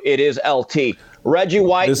tell you it is LT. Reggie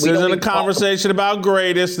White. This isn't a conversation about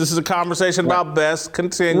greatest. This is a conversation about best.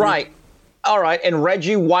 Continue. Right. All right. And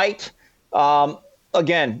Reggie White,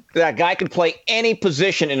 again, that guy could play any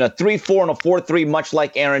position in a 3-4 and a 4-3, much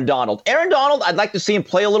like Aaron Donald. Aaron Donald, I'd like to see him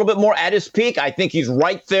play a little bit more at his peak. I think he's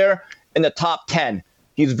right there in the top 10.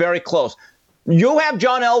 He's very close. You have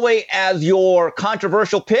John Elway as your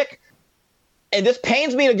controversial pick. And this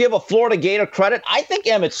pains me to give a Florida Gator credit. I think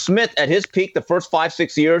Emmitt Smith at his peak the first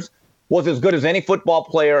 5-6 years was as good as any football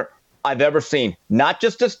player I've ever seen. Not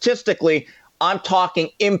just statistically, I'm talking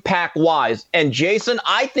impact-wise. And Jason,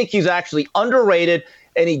 I think he's actually underrated,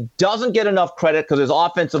 and he doesn't get enough credit because his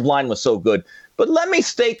offensive line was so good. But let me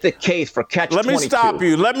state the case for catch 22.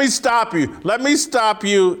 Let me stop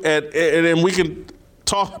you, and we can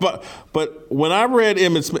talk about. But when I read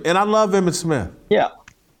Emmitt Smith, and I love Emmitt Smith. Yeah.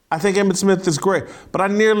 I think Emmitt Smith is great. But I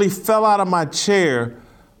nearly fell out of my chair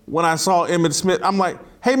when I saw Emmitt Smith. I'm like,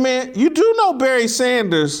 hey, man, you do know Barry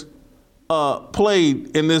Sanders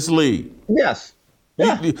played in this league. Yes.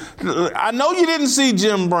 Yeah. I know you didn't see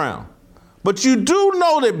Jim Brown, but you do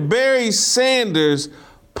know that Barry Sanders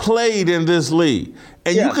played in this league.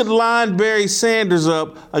 And you could line Barry Sanders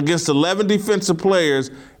up against 11 defensive players,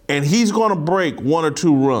 and he's going to break 1 or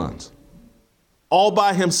 2 runs all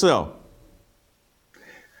by himself.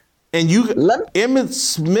 And Emmitt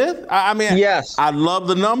Smith, I mean, yes. I love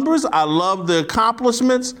the numbers. I love the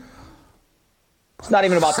accomplishments. It's not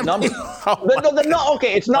even about the numbers.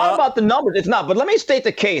 Okay, it's not about the numbers. It's not. But let me state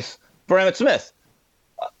the case for Emmitt Smith.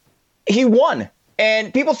 He won.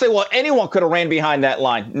 And people say, well, anyone could have ran behind that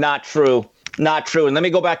line. Not true. Not true. And let me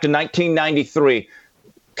go back to 1993.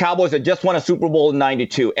 Cowboys had just won a Super Bowl in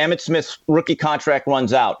 92. Emmitt Smith's rookie contract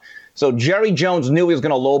runs out. So Jerry Jones knew he was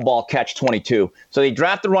going to lowball catch 22. So they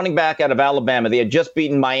drafted running back out of Alabama. They had just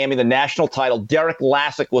beaten Miami, the national title. Derek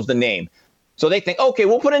Lassick was the name. So they think, okay,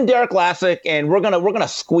 we'll put in Derek Lassick, and we're gonna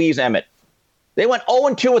squeeze Emmitt. They went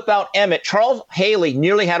 0-2 without Emmitt. Charles Haley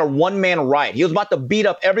nearly had a one-man riot. He was about to beat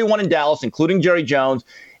up everyone in Dallas, including Jerry Jones,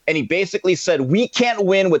 and he basically said, we can't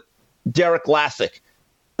win with Derek Lassick.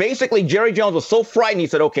 Basically, Jerry Jones was so frightened, he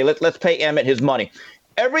said, okay, let's pay Emmitt his money.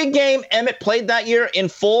 Every game Emmitt played that year in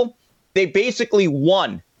full, they basically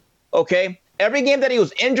won, okay? Every game that he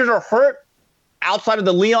was injured or hurt, outside of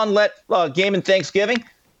the Leon Lett game in Thanksgiving,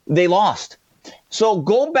 they lost. So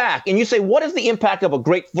go back and you say, what is the impact of a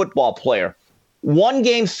great football player? One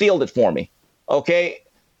game sealed it for me, okay?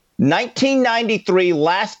 1993,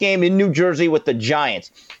 last game in New Jersey with the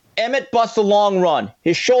Giants. Emmitt busts a long run.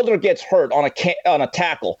 His shoulder gets hurt on a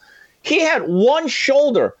tackle. He had one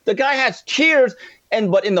shoulder. The guy has tears,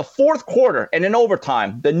 but in the fourth quarter and in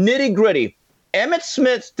overtime, the nitty-gritty, Emmitt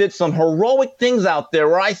Smith did some heroic things out there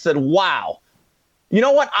where I said, wow. You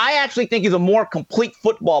know what? I actually think he's a more complete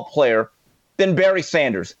football player than Barry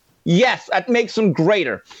Sanders. Yes, that makes him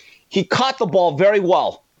greater. He caught the ball very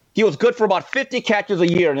well. He was good for about 50 catches a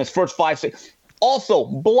year in his first 5-6. Also,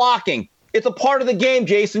 blocking. It's a part of the game,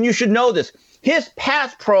 Jason. You should know this. His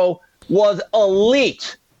pass pro was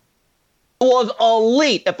elite.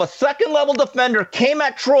 If a second-level defender came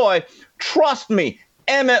at Troy, trust me,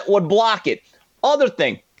 Emmitt would block it. Other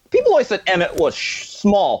thing, people always said Emmitt was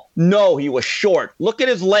small. No, he was short. Look at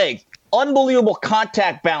his legs. Unbelievable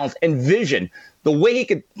contact balance and vision. The way he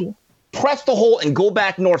could press the hole and go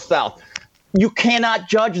back north-south. You cannot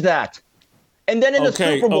judge that. And then in the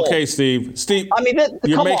Super Bowl. Okay, Steve. I mean,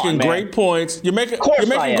 you're making great points. You're making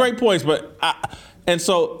great points, but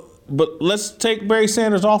let's take Barry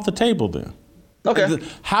Sanders off the table then. Okay.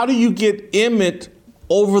 How do you get Emmitt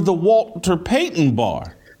over the Walter Payton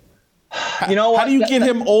bar? You know what? How do you get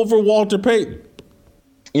him over Walter Payton?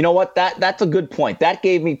 You know what? That's a good point. That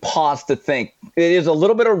gave me pause to think. It is a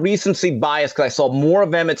little bit of recency bias because I saw more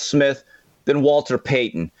of Emmitt Smith than Walter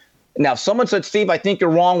Payton. Now, if someone said, Steve, I think you're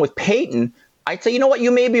wrong with Payton, I'd say, you know what?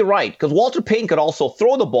 You may be right because Walter Payton could also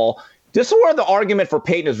throw the ball. This is where the argument for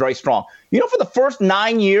Payton is very strong. You know, for the first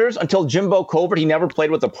 9 years until Jimbo Covert, he never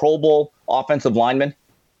played with a Pro Bowl offensive lineman.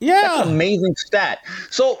 Yeah. That's an amazing stat.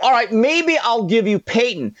 So, all right, maybe I'll give you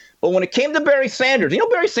Payton. But when it came to Barry Sanders, you know,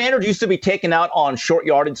 Barry Sanders used to be taken out on short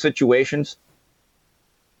yardage situations.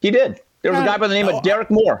 He did. There was a guy by the name of Derek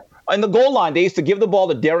Moore. In the goal line, they used to give the ball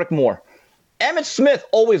to Derek Moore. Emmitt Smith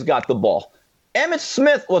always got the ball. Emmitt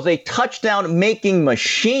Smith was a touchdown-making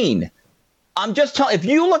machine. I'm just telling, if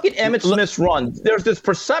you look at Emmitt Smith's run, there's this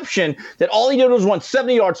perception that all he did was run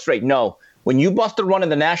 70 yards straight. No. When you bust a run in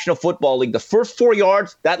the National Football League, the first 4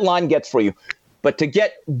 yards, that line gets for you. But to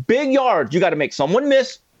get big yards, you got to make someone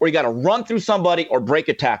miss, or you got to run through somebody or break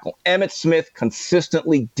a tackle. Emmitt Smith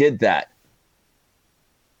consistently did that.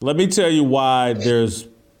 Let me tell you why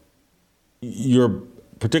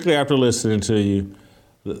particularly after listening to you,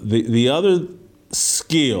 the other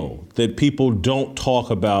skill that people don't talk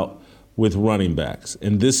about with running backs,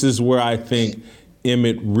 and this is where I think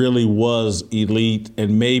Emmitt really was elite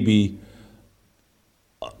and maybe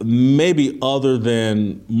other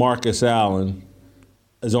than Marcus Allen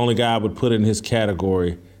is the only guy I would put in his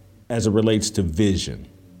category as it relates to vision.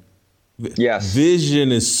 Yes.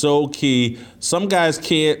 Vision is so key. Some guys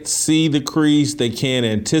can't see the crease. They can't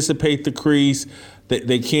anticipate the crease.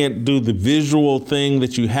 They can't do the visual thing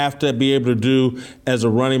that you have to be able to do as a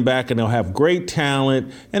running back, and they'll have great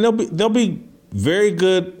talent, and they'll be very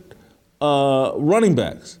good running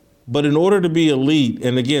backs. But in order to be elite,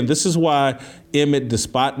 and again, this is why Emmitt,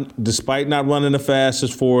 despite not running the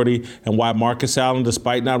fastest 40, and why Marcus Allen,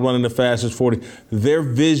 despite not running the fastest 40, their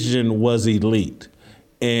vision was elite.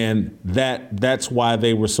 And that's why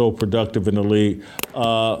they were so productive in the league.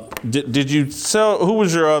 Did you sell? Who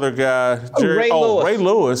was your other guy? Ray Lewis. Ray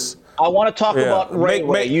Lewis. I want to talk about Ray.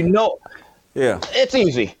 Yeah, it's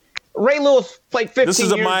easy. Ray Lewis played 15 years. This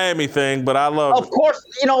is a Miami thing, but I love it. Of course,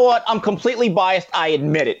 you know what? I'm completely biased. I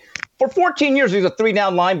admit it. For 14 years, he's a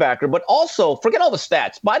 3-down linebacker, but also, forget all the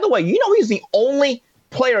stats. By the way, he's the only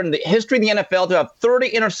player in the history of the NFL to have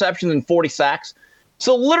 30 interceptions and 40 sacks.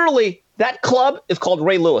 So literally, that club is called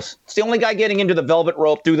Ray Lewis. It's the only guy getting into the velvet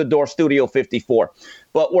rope through the door, Studio 54.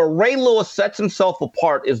 But where Ray Lewis sets himself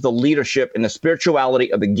apart is the leadership and the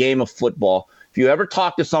spirituality of the game of football. If you ever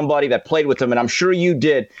talk to somebody that played with him, and I'm sure you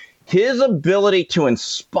did, his ability to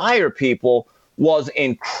inspire people was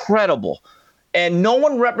incredible. And no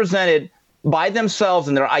one represented by themselves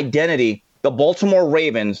and their identity the Baltimore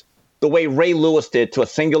Ravens the way Ray Lewis did to a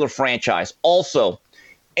singular franchise. Also,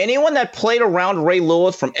 anyone that played around Ray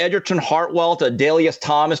Lewis, from Edgerton Hartwell to Adelius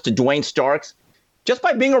Thomas to Dwayne Starks, just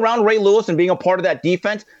by being around Ray Lewis and being a part of that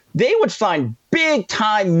defense, they would sign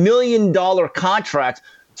big-time $1 million contracts.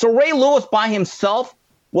 So Ray Lewis by himself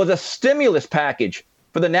was a stimulus package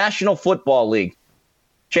for the National Football League.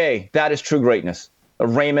 Jay, that is true greatness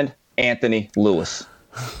of Raymond Anthony Lewis.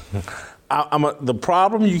 The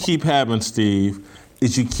problem you keep having, Steve,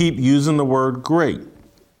 is you keep using the word great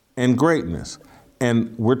and greatness.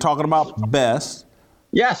 And we're talking about best.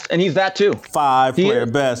 Yes, and he's that too. 5-player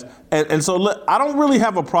best. And so look, I don't really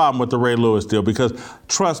have a problem with the Ray Lewis deal because,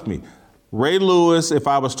 trust me, Ray Lewis, if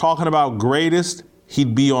I was talking about greatest,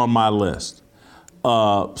 he'd be on my list.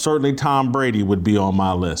 Certainly Tom Brady would be on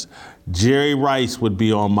my list. Jerry Rice would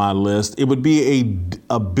be on my list. It would be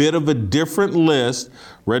a bit of a different list.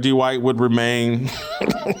 Reggie White would remain.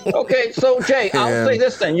 Okay, so Jay, I'll say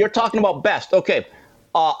this then. You're talking about best. Okay.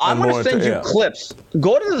 I'm going to send you clips.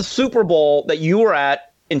 Go to the Super Bowl that you were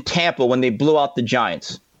at in Tampa when they blew out the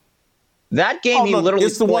Giants. That game he literally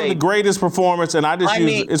it's one of the greatest performances, and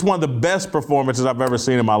it's one of the best performances I've ever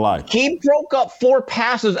seen in my life. He broke up 4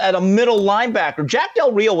 passes at a middle linebacker. Jack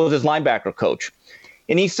Del Rio was his linebacker coach.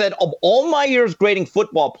 And he said, of all my years grading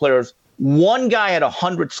football players, one guy had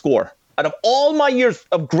 100 score. Out of all my years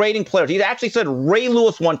of grading players, he actually said Ray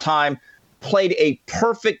Lewis one time played a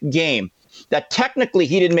perfect game. That technically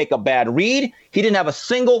he didn't make a bad read, he didn't have a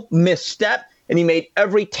single misstep, and he made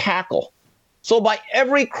every tackle. So by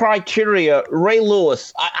every criteria, Ray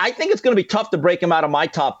Lewis, I think it's going to be tough to break him out of my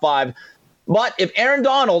top 5. But if Aaron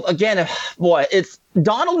Donald, again,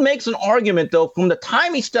 Donald makes an argument, though, from the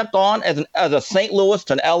time he stepped on as a St. Louis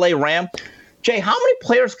to an L.A. Ram. Jay, how many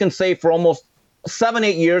players can say for almost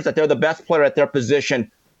 7-8 years that they're the best player at their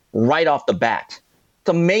position right off the bat? It's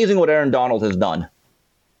amazing what Aaron Donald has done.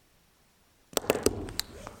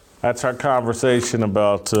 That's our conversation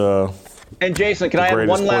about and Jason, can I add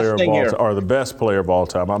one last thing here? Or the best player of all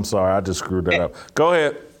time. I'm sorry, I just screwed that up. Go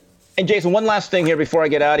ahead. And Jason, one last thing here before I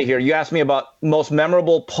get out of here. You asked me about most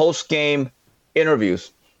memorable post-game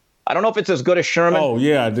interviews. I don't know if it's as good as Sherman. Oh,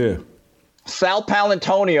 yeah, I did. Sal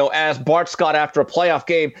Palantonio asked Bart Scott after a playoff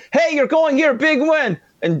game, "Hey, you're going here, big win."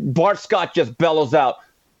 And Bart Scott just bellows out,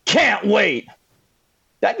 "Can't wait."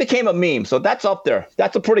 That became a meme, so that's up there.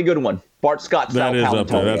 That's a pretty good one. Bart Scott, Sal Palantonio. That is up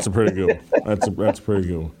there. That's a pretty good one. That's a pretty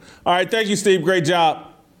good one. All right, thank you, Steve. Great job.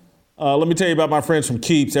 Let me tell you about my friends from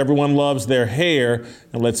Keeps. Everyone loves their hair,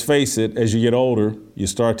 and let's face it, as you get older, you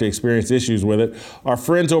start to experience issues with it. Our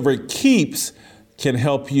friends over at Keeps can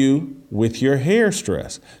help you with your hair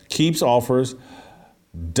stress. Keeps offers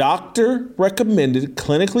doctor-recommended,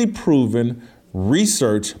 clinically proven,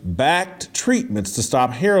 research-backed treatments to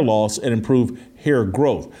stop hair loss and improve hair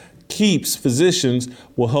growth. Keeps physicians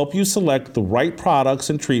will help you select the right products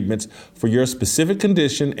and treatments for your specific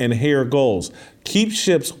condition and hair goals. Keeps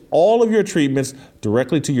ships all of your treatments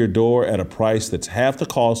directly to your door at a price that's half the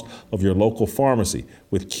cost of your local pharmacy.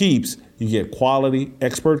 With Keeps, you get quality,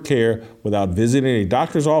 expert care without visiting a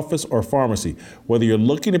doctor's office or pharmacy. Whether you're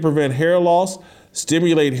looking to prevent hair loss,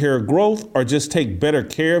 stimulate hair growth, or just take better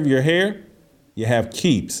care of your hair, you have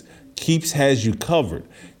Keeps. Keeps has you covered.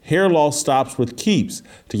 Hair loss stops with Keeps.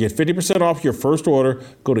 To get 50% off your first order,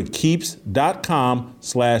 go to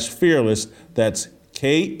keeps.com/fearless. That's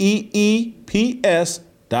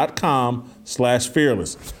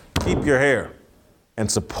KEEPS.com/fearless. Keep your hair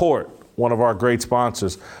and support one of our great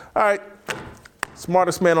sponsors. All right,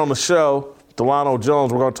 smartest man on the show, Delano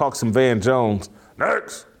Jones. We're going to talk some Van Jones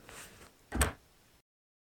next.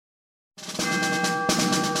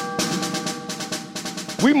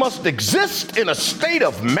 We must exist in a state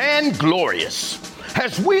of man glorious,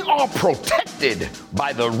 as we are protected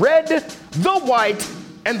by the red, the white,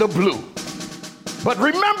 and the blue. But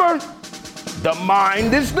remember, the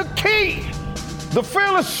mind is the key. The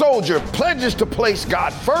fearless soldier pledges to place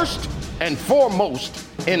God first and foremost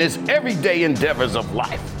in his everyday endeavors of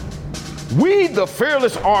life. We, the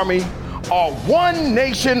fearless army, are one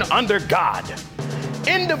nation under God,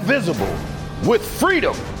 indivisible, with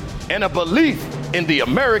freedom and a belief in the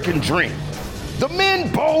American dream. The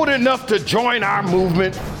men bold enough to join our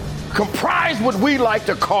movement comprise what we like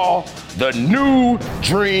to call the New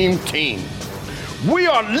Dream Team. We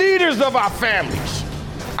are leaders of our families,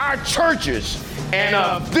 our churches, and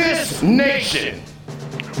of this nation.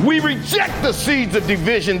 We reject the seeds of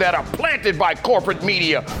division that are planted by corporate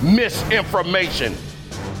media misinformation.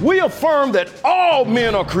 We affirm that all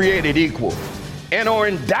men are created equal and are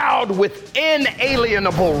endowed with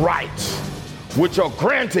inalienable rights, which are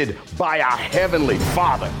granted by our Heavenly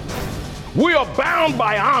Father. We are bound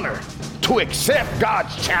by honor to accept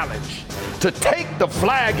God's challenge, to take the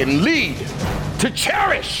flag and lead, to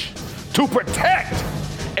cherish, to protect,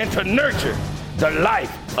 and to nurture the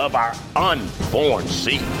life of our unborn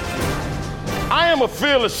seed. I am a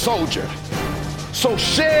fearless soldier, so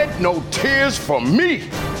shed no tears for me.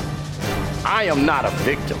 I am not a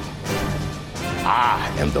victim.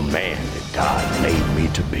 I am the man that God made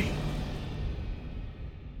me to be.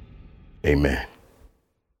 Amen.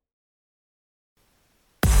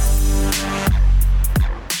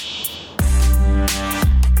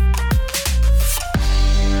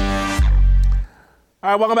 All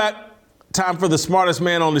right, welcome back. Time for the smartest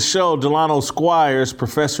man on the show, Delano Squires,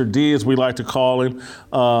 Professor D, as we like to call him.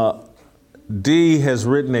 D has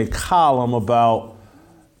written a column about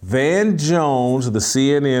Van Jones, the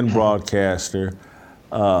CNN broadcaster,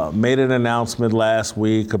 made an announcement last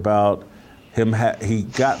week about him. He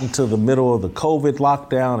got into the middle of the COVID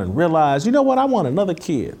lockdown and realized, you know what, I want another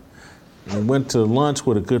kid. And went to lunch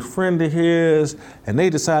with a good friend of his, and they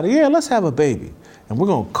decided, yeah, let's have a baby, and we're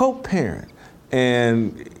going to co-parent.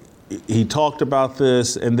 And he talked about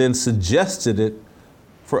this and then suggested it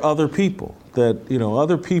for other people, that, you know,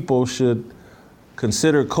 other people should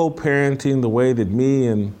consider co-parenting the way that me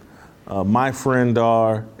and my friend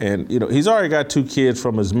are. And, you know, he's already got 2 kids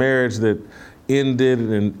from his marriage that ended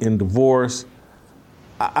in divorce.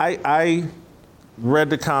 I read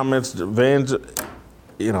the comments.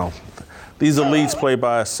 You know, these elites play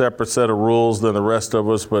by a separate set of rules than the rest of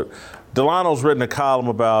us, but Delano's written a column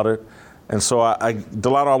about it. And so,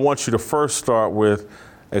 Delano, I want you to first start with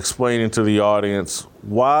explaining to the audience,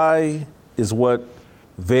 why is what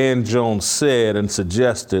Van Jones said and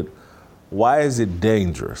suggested, why is it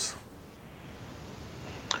dangerous?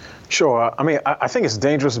 Sure. I mean, I think it's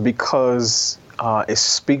dangerous because it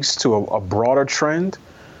speaks to a broader trend.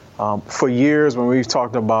 For years, when we've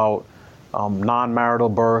talked about non-marital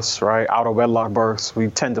births, right, out of wedlock births, we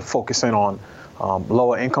tend to focus in on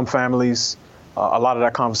lower income families. A lot of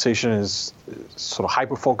that conversation is sort of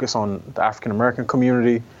hyper-focused on the African-American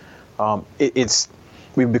community.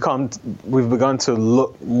 We've begun to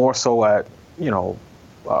look more so at, you know,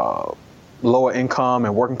 lower income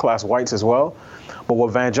and working class whites as well. But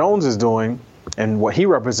what Van Jones is doing and what he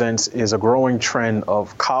represents is a growing trend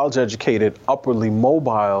of college-educated, upwardly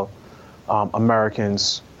mobile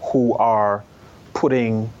Americans who are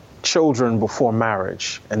putting children before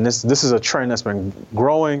marriage. And this is a trend that's been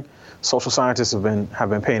growing. Social scientists have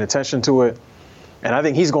been paying attention to it. And I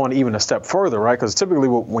think he's going even a step further, right? Because typically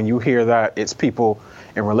when you hear that, it's people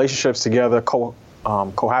in relationships together,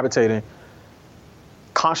 cohabitating.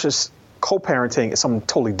 Conscious co-parenting is something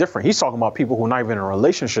totally different. He's talking about people who are not even in a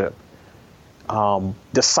relationship,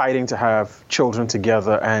 deciding to have children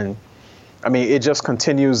together. And I mean, it just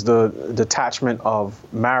continues the detachment of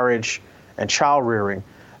marriage and child rearing.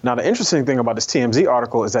 Now, the interesting thing about this TMZ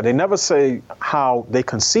article is that they never say how they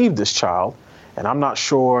conceived this child. And I'm not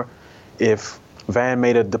sure if Van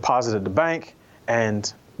made a deposit at the bank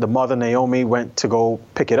and the mother, Naomi, went to go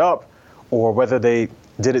pick it up, or whether they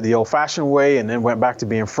did it the old-fashioned way and then went back to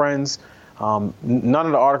being friends. None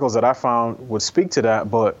of the articles that I found would speak to that.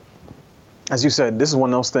 But as you said, this is one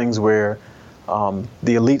of those things where the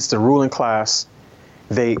elites, the ruling class,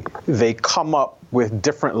 they come up with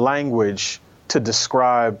different language to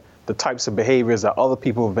describe the types of behaviors that other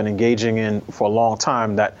people have been engaging in for a long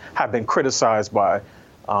time that have been criticized by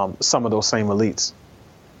some of those same elites.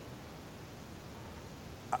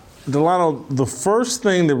 Delano, the first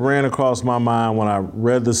thing that ran across my mind when I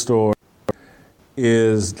read the story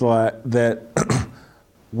is that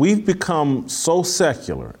we've become so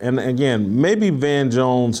secular. And again, maybe Van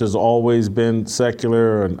Jones has always been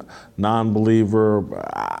secular and non-believer.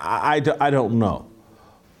 I don't know.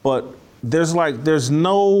 But there's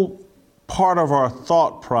no part of our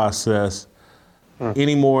thought process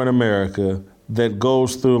anymore in America that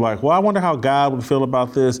goes through like, well, I wonder how God would feel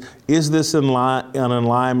about this. Is this in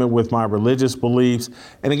alignment with my religious beliefs?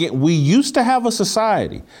 And again, we used to have a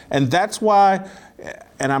society, and that's why,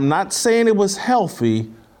 and I'm not saying it was healthy,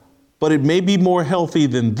 but it may be more healthy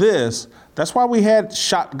than this. That's why we had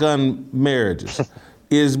shotgun marriages,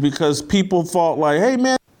 is because people thought like, hey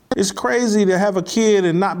man, it's crazy to have a kid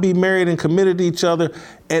and not be married and committed to each other.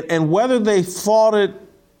 And whether they thought it,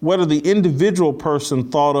 whether the individual person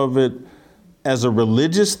thought of it as a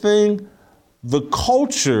religious thing, the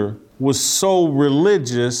culture was so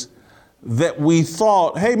religious that we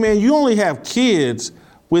thought, hey man, you only have kids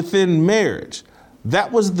within marriage.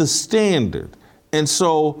 That was the standard. And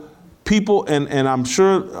so people, and I'm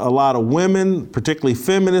sure a lot of women, particularly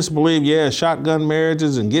feminists, believe, yeah, shotgun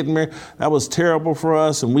marriages and getting married, that was terrible for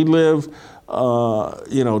us, and we lived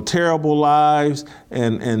terrible lives,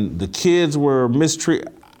 and the kids were mistreated.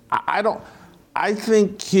 I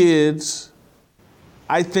think kids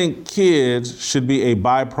should be a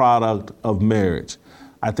byproduct of marriage.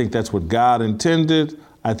 I think that's what God intended.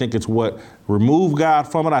 I think it's what removed God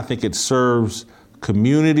from it. I think it serves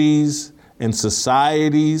communities and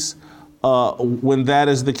societies when that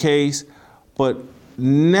is the case. But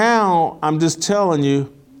now I'm just telling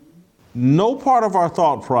you, no part of our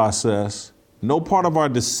thought process, no part of our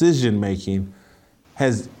decision making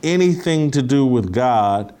has anything to do with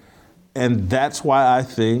God. And that's why I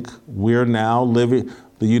think we're now living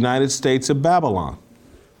the United States of Babylon.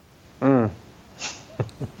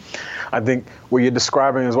 I think what you're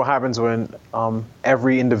describing is what happens when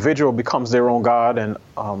every individual becomes their own God and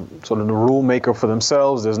sort of the rule maker for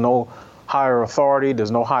themselves. There's no higher authority,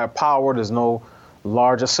 there's no higher power, there's no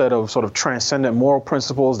larger set of sort of transcendent moral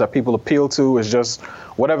principles that people appeal to. It's just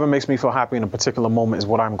whatever makes me feel happy in a particular moment is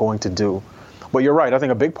what I'm going to do. But you're right. I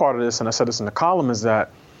think a big part of this, and I said this in the column, is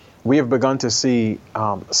that we have begun to see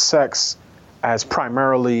sex as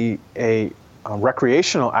primarily a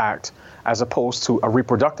recreational act as opposed to a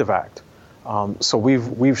reproductive act. So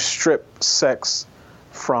we've stripped sex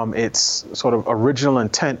from its sort of original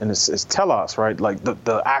intent and its telos, right? Like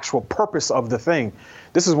the actual purpose of the thing.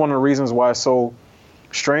 This is one of the reasons why it's so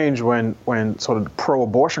strange when sort of the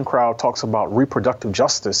pro-abortion crowd talks about reproductive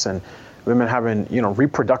justice and women having,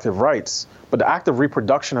 reproductive rights. But the act of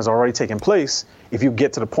reproduction has already taken place if you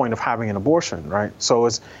get to the point of having an abortion, right? So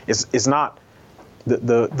it's not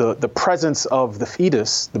the presence of the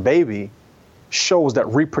fetus, the baby, shows that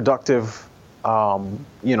reproductive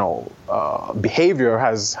behavior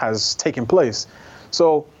has taken place.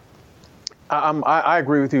 So I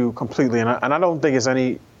agree with you completely, and I don't think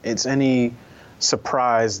it's any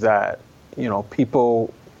surprise that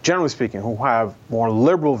people, generally speaking, who have more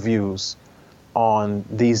liberal views on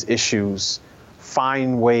these issues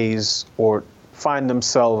find ways or find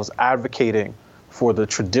themselves advocating for the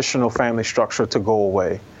traditional family structure to go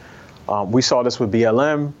away. We saw this with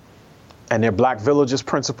BLM and their Black Villages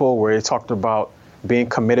principle, where they talked about being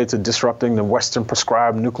committed to disrupting the Western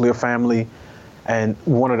prescribed nuclear family. And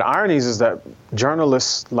one of the ironies is that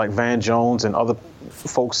journalists like Van Jones and other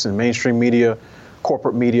folks in mainstream media,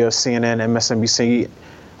 corporate media, CNN, MSNBC,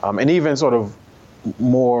 and even sort of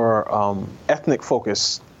more ethnic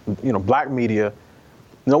focused, Black media,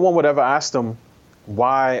 no one would ever ask them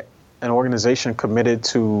why an organization committed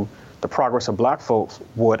to the progress of Black folks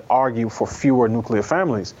would argue for fewer nuclear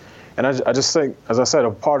families. And I just think, as I said,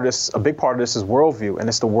 a big part of this is worldview, and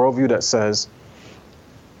it's the worldview that says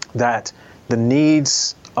that the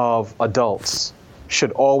needs of adults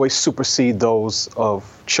should always supersede those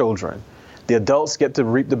of children. The adults get to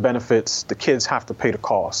reap the benefits, the kids have to pay the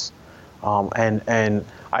costs. And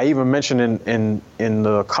I even mentioned in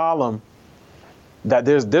the column that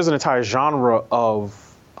there's an entire genre of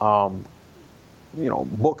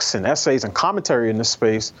books and essays and commentary in this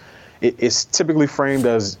space. It's typically framed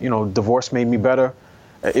as, divorce made me better.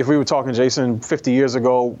 If we were talking, Jason, 50 years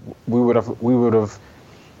ago, we would have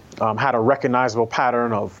had a recognizable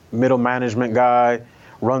pattern of middle management guy,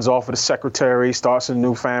 runs off with a secretary, starts a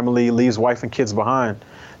new family, leaves wife and kids behind.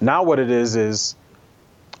 Now what it is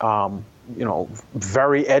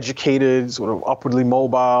very educated, sort of upwardly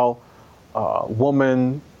mobile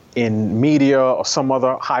woman in media or some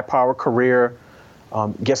other high-power career,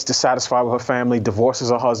 gets dissatisfied with her family,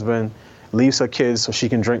 divorces her husband, leaves her kids so she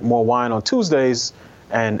can drink more wine on Tuesdays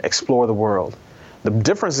and explore the world. The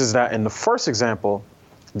difference is that in the first example,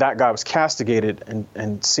 that guy was castigated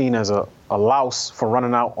and seen as a louse for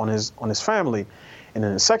running out on his family. And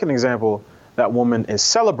in the second example, that woman is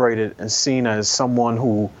celebrated and seen as someone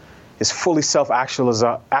who is fully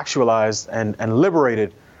self-actualized and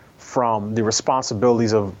liberated from the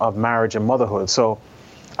responsibilities of marriage and motherhood. So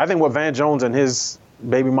I think what Van Jones and his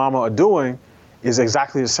baby mama are doing is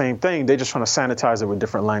exactly the same thing. They're just trying to sanitize it with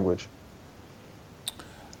different language.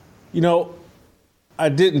 You know, I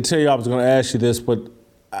didn't tell you I was going to ask you this, but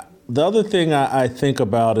the other thing I think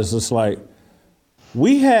about is it's like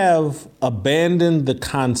we have abandoned the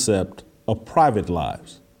concept of private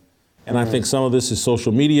lives. And I think some of this is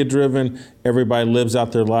social media driven. Everybody lives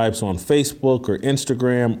out their lives on Facebook or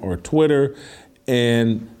Instagram or Twitter,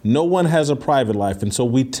 and no one has a private life. And so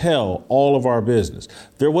we tell all of our business.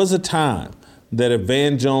 There was a time that if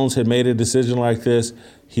Van Jones had made a decision like this,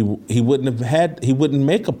 he wouldn't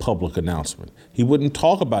make a public announcement. He wouldn't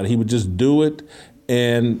talk about it. He would just do it,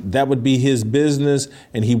 and that would be his business,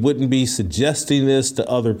 and he wouldn't be suggesting this to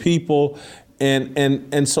other people.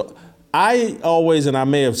 And so I always, and I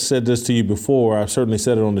may have said this to you before, I've certainly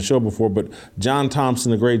said it on the show before, but John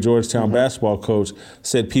Thompson, the great Georgetown basketball coach,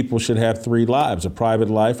 said people should have 3 lives: a private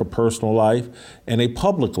life, a personal life, and a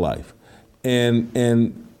public life.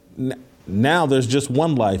 And now there's just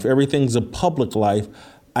one life. Everything's a public life.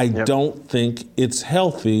 I don't think it's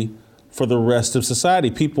healthy for the rest of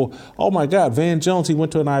society. People, oh my God, Van Jones, he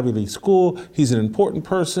went to an Ivy League school. He's an important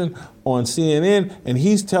person on CNN, and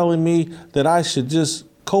he's telling me that I should just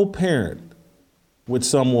co-parent with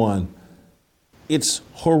someone. It's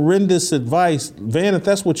horrendous advice. Van, if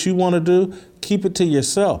that's what you want to do, keep it to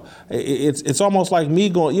yourself. It's almost like me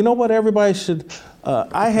going, you know what, everybody should,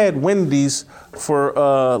 I had Wendy's for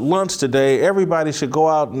lunch today. Everybody should go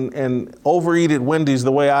out and overeat at Wendy's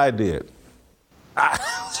the way I did. I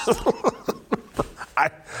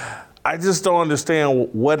just don't understand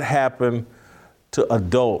what happened to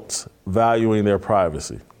adults valuing their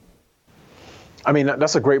privacy. I mean,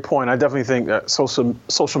 that's a great point. I definitely think that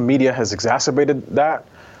social media has exacerbated that.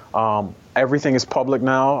 Everything is public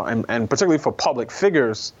now, and particularly for public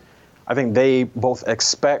figures, I think they both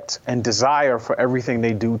expect and desire for everything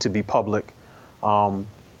they do to be public.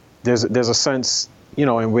 There's a sense,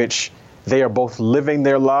 in which they are both living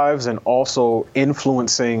their lives and also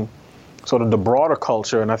influencing sort of the broader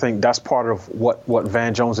culture. And I think that's part of what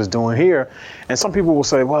Van Jones is doing here. And some people will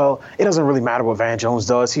say, well, it doesn't really matter what Van Jones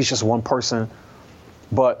does. He's just one person.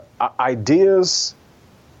 But ideas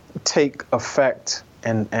take effect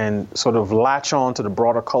and sort of latch on to the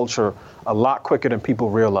broader culture a lot quicker than people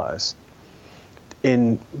realize.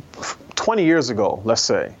 In 20 years ago, let's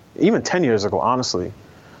say, even 10 years ago, honestly,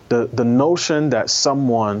 the notion that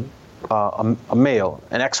someone, a male,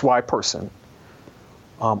 an XY person,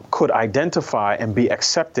 could identify and be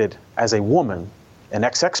accepted as a woman, an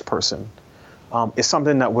XX person, is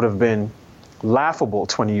something that would have been laughable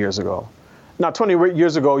 20 years ago. Now, 20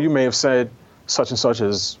 years ago, you may have said such and such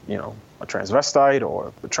as, a transvestite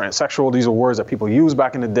or a transsexual. These are words that people used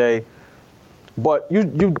back in the day. But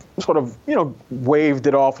you sort of, waved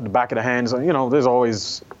it off in the back of the hands. There's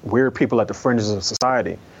always weird people at the fringes of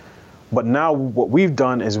society. But now what we've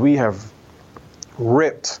done is we have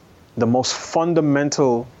ripped the most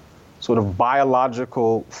fundamental sort of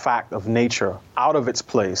biological fact of nature out of its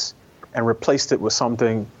place and replaced it with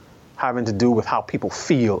something having to do with how people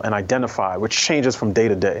feel and identify, which changes from day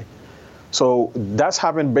to day. So that's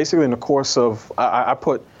happened basically in the course of, I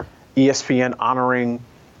put ESPN honoring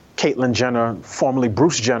Caitlyn Jenner, formerly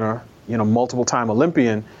Bruce Jenner, multiple-time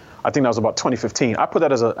Olympian. I think that was about 2015. I put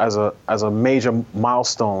that as a major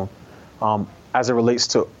milestone as it relates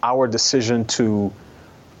to our decision to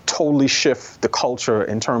totally shift the culture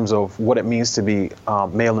in terms of what it means to be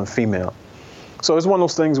male and female. So it's one of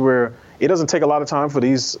those things where it doesn't take a lot of time for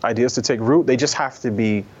these ideas to take root. They just have to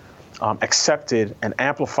be accepted and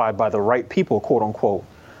amplified by the right people, quote unquote.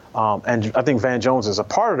 And I think Van Jones is a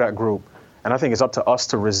part of that group. And I think it's up to us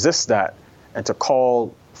to resist that and to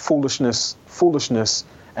call foolishness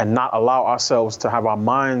and not allow ourselves to have our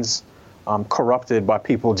minds corrupted by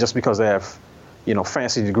people just because they have,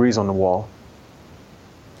 fancy degrees on the wall.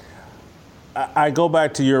 I go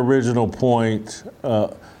back to your original point.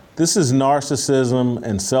 This is narcissism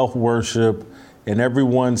and self-worship and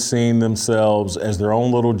everyone seeing themselves as their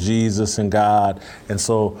own little Jesus and God. And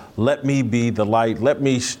so let me be the light. Let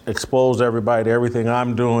me expose everybody to everything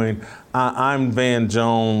I'm doing. I'm Van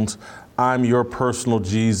Jones. I'm your personal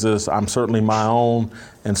Jesus. I'm certainly my own.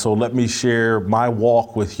 And so let me share my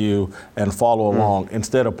walk with you and follow along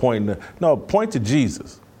instead of point to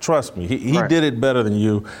Jesus. Trust me, he right. did it better than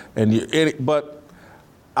you. But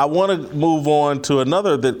I want to move on to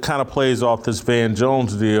another that kind of plays off this Van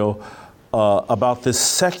Jones deal about this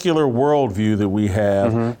secular worldview that we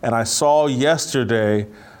have. Mm-hmm. And I saw yesterday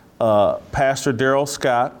Pastor Darrell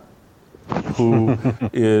Scott, who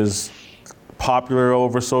is popular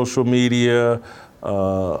over social media,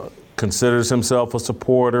 considers himself a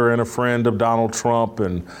supporter and a friend of Donald Trump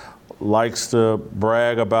and likes to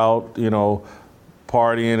brag about,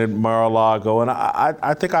 partying at Mar-a-Lago, and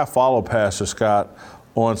I think I follow Pastor Scott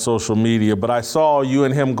on social media, but I saw you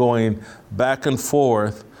and him going back and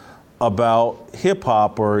forth about hip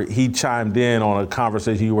hop, or he chimed in on a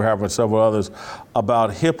conversation you were having with several others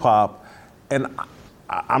about hip hop, and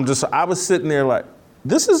I was sitting there like,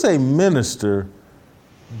 this is a minister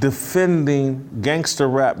defending gangster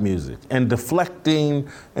rap music and deflecting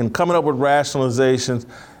and coming up with rationalizations,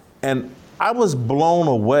 and I was blown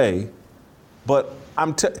away. But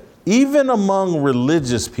even among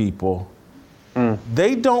religious people,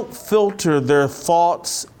 they don't filter their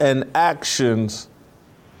thoughts and actions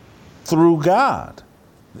through God.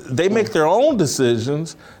 They make their own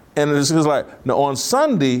decisions, and it's just like, no, on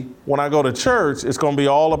Sunday, when I go to church, it's going to be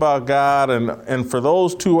all about God, and for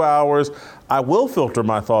those 2 hours, I will filter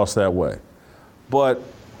my thoughts that way. But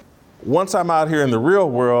once I'm out here in the real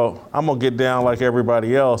world, I'm going to get down like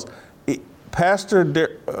everybody else. Pastor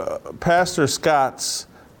Scott's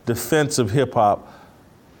defense of hip hop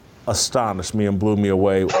astonished me and blew me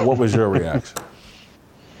away. What was your reaction?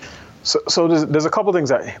 So there's a couple things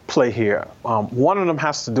that play here. One of them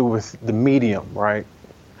has to do with the medium, right?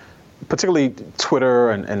 Particularly Twitter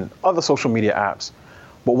and other social media apps.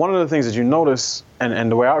 But one of the things that you notice,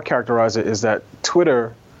 and the way I would characterize it, is that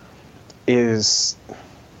Twitter is,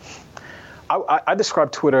 I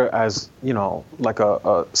describe Twitter as, like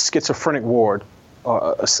a schizophrenic ward.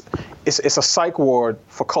 It's a psych ward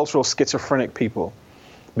for cultural schizophrenic people,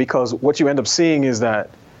 because what you end up seeing is that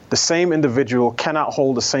the same individual cannot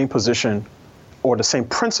hold the same position or the same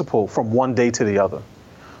principle from one day to the other.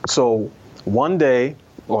 So one day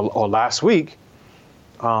or last week,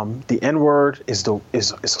 the N-word is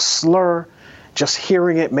a slur. Just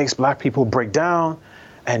hearing it makes black people break down.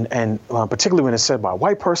 And particularly when it's said by a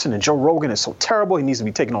white person, and Joe Rogan is so terrible, he needs to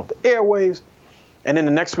be taken off the airwaves. And then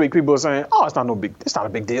the next week, people are saying, "Oh, it's not a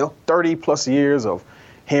big deal." 30 plus years of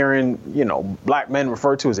hearing, black men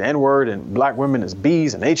referred to as N-word and black women as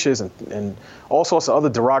B's and H's and all sorts of other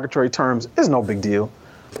derogatory terms is no big deal.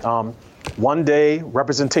 One day,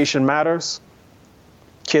 representation matters.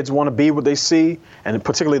 Kids want to be what they see, and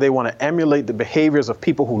particularly they want to emulate the behaviors of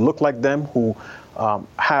people who look like them, who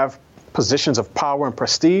have positions of power and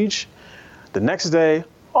prestige. The next day,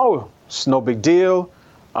 oh, it's no big deal.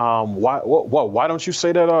 Why don't you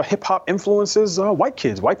say that hip hop influences white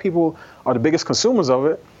kids? White people are the biggest consumers of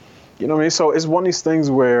it. You know what I mean? So it's one of these things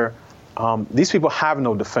where these people have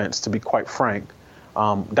no defense, to be quite frank.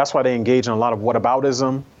 That's why they engage in a lot of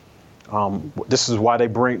whataboutism. This is why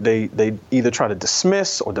they either try to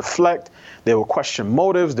dismiss or deflect. They will question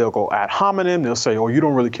motives. They'll go ad hominem. They'll say, "Oh, you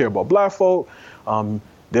don't really care about black folk."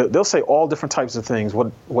 They'll say all different types of things.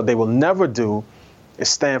 What they will never do is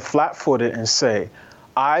stand flat-footed and say,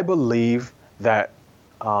 "I believe that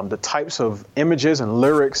the types of images and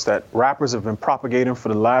lyrics that rappers have been propagating for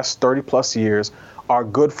the last 30 plus years are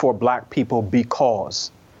good for black people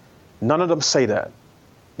because." None of them say that.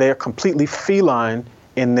 They are completely feline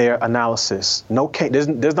in their analysis.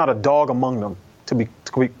 There's not a dog among them, to be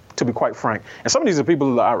quite frank. And some of these are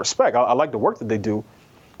people that I respect. I like the work that they do,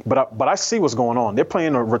 but I see what's going on. They're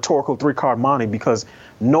playing a rhetorical 3-card Monte because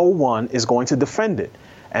no one is going to defend it.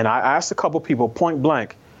 And I asked a couple people point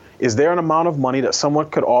blank, is there an amount of money that someone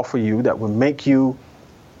could offer you that would make you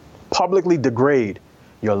publicly degrade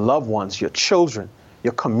your loved ones, your children,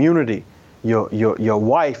 your community, your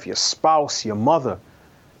wife, your spouse, your mother?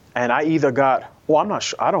 And I either got, well, I'm not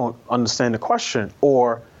sure, I don't understand the question,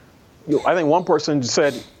 or I think one person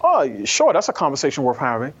said, "Oh, sure, that's a conversation worth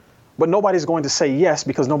having," but nobody's going to say yes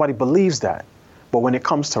because nobody believes that. But when it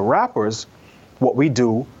comes to rappers, what we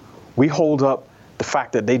do, we hold up the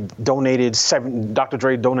fact that they donated Dr.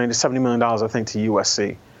 Dre donated $70 million, I think, to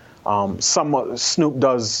USC. Snoop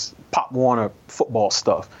does Pop Warner football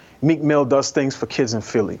stuff. Meek Mill does things for kids in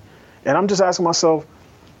Philly. And I'm just asking myself,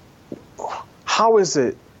 how is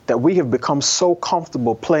it that we have become so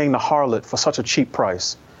comfortable playing the harlot for such a cheap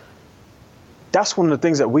price? That's one of the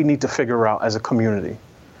things that we need to figure out as a community.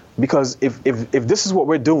 Because if this is what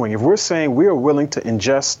we're doing, if we're saying we are willing to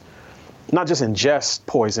ingest, not just ingest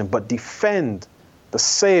poison, but defend the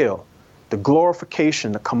sale, the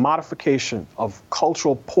glorification, the commodification of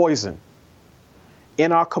cultural poison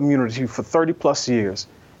in our community for 30 plus years,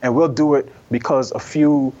 and we'll do it because a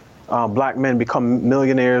few black men become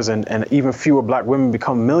millionaires and even fewer black women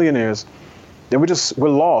become millionaires, then we're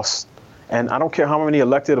lost. And I don't care how many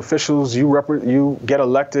elected officials you get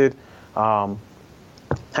elected, how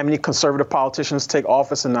many conservative politicians take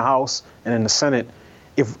office in the House and in the Senate.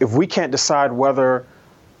 If we can't decide whether,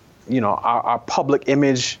 our public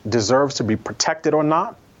image deserves to be protected or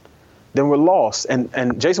not, then we're lost.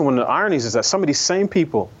 And Jason, one of the ironies is that some of these same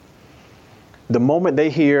people the moment they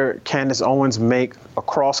hear Candace Owens make a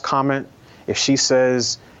cross comment, if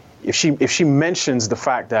she mentions the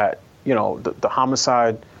fact that, you know, the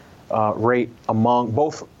homicide rate among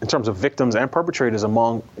both in terms of victims and perpetrators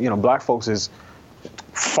among, you know, black folks is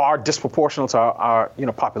far disproportional to our you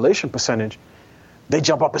know, population percentage, they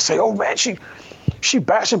jump up and say, oh man, she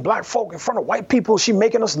bashing black folk in front of white people, she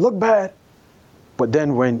making us look bad. But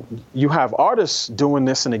then when you have artists doing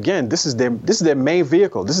this, and again, this is their main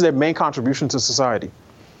vehicle, this is their main contribution to society.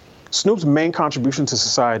 Snoop's main contribution to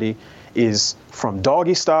society is from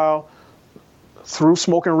Doggy Style through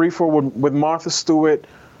Smoking Reefer with Martha Stewart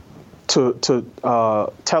to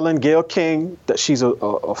telling Gayle King that she's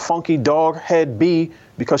a funky dog head bee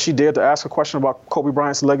because she dared to ask a question about Kobe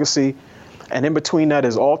Bryant's legacy. And in between that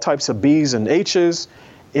is all types of B's and H's.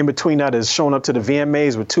 In between that is showing up to the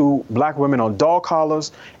VMAs with 2 black women on dog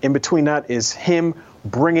collars. In between that is him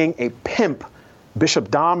bringing a pimp,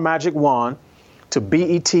 Bishop Don Magic Juan, to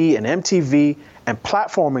BET and MTV and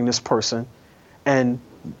platforming this person. And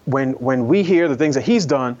when we hear the things that he's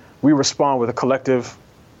done, we respond with a collective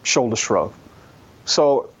shoulder shrug.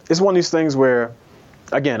 So it's one of these things where,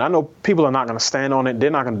 again, I know people are not going to stand on it. They're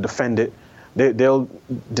not going to defend it. They'll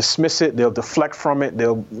dismiss it. They'll deflect from it.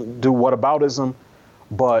 They'll do whataboutism.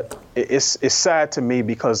 But it's sad to me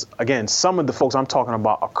because, again, some of the folks I'm talking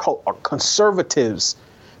about are conservatives.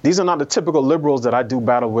 These are not the typical liberals that I do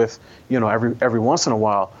battle with, you know, every once in a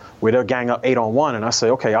while, where they'll gang up 8-on-1, and I say,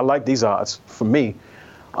 okay, I like these odds for me.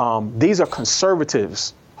 These are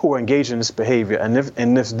conservatives who are engaged in this behavior, and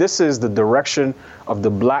if this is the direction of the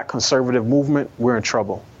black conservative movement, we're in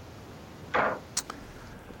trouble.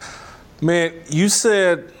 Man, you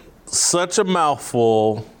said such a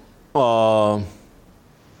mouthful.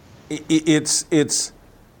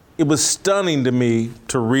 It was stunning to me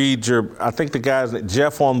to read I think the guys,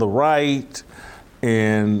 Jeff on the right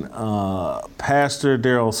and Pastor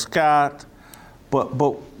Darrell Scott, but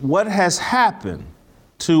what has happened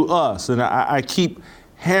to us, and I keep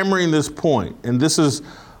hammering this point, and this is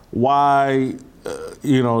why,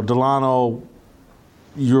 you know, Delano,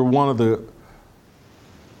 you're one of the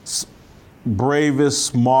bravest,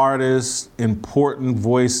 smartest, important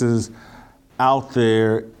voices out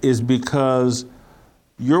there, is because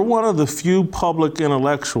you're one of the few public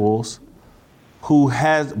intellectuals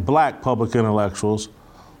black public intellectuals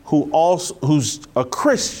who's a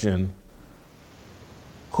Christian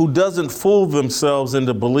who doesn't fool themselves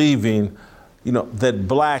into believing, you know, that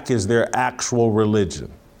black is their actual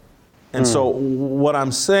religion. And so what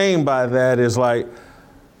I'm saying by that is, like,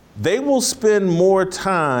 they will spend more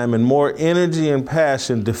time and more energy and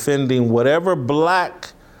passion defending whatever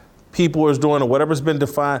black people is doing or whatever's been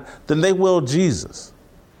defined than they will Jesus.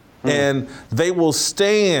 And they will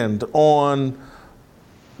stand on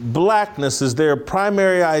blackness as their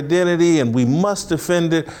primary identity, and we must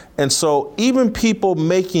defend it. And so even people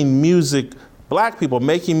making music, black people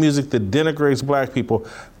making music that denigrates black people,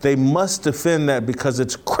 they must defend that because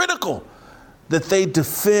it's critical that they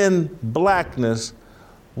defend blackness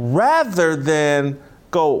rather than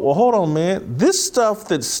go, well, hold on, man, this stuff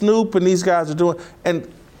that Snoop and these guys are doing.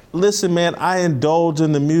 And listen, man, I indulge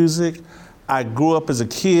in the music. I grew up as a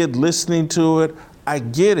kid listening to it. I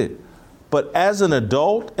get it. But as an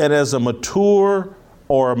adult and as a mature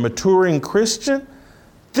or a maturing Christian,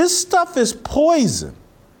 this stuff is poison.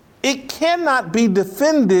 It cannot be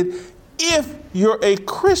defended if you're a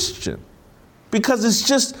Christian, because it's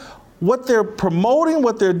just what they're promoting,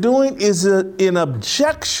 what they're doing is an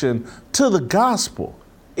objection to the gospel.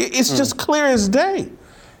 It's just clear as day.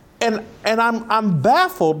 And I'm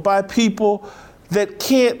baffled by people that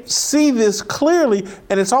can't see this clearly.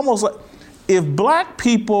 And it's almost like if black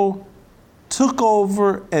people took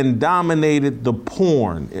over and dominated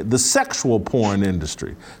the sexual porn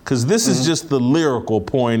industry, because this is just the lyrical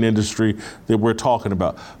porn industry that we're talking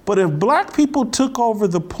about. But if black people took over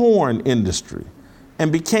the porn industry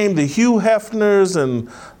and became the Hugh Hefners and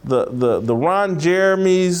the Ron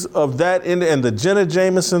Jeremys of that, and the Jenna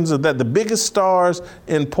Jamesons of that, the biggest stars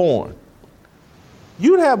in porn,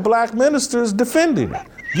 you'd have black ministers defending it.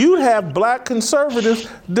 You'd have black conservatives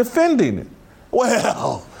defending it.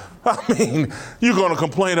 Well, I mean, you're going to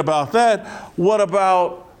complain about that. What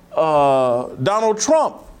about Donald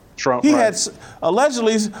Trump? He had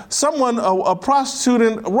allegedly a prostitute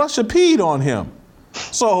in Russia peed on him.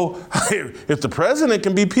 So if the president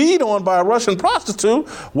can be peed on by a Russian prostitute,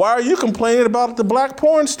 why are you complaining about the black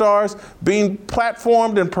porn stars being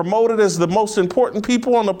platformed and promoted as the most important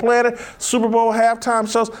people on the planet, Super Bowl halftime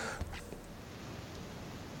shows?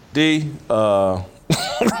 D,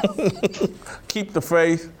 keep the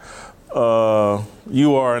faith.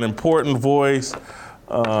 You are an important voice.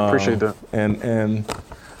 Appreciate that. And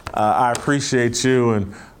I appreciate you.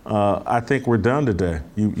 And I think we're done today.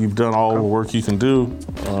 You've done all the work you can do.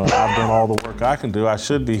 I've done all the work I can do. I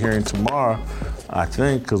should be hearing tomorrow, I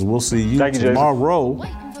think, because we'll see you tomorrow.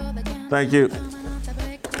 Thank you.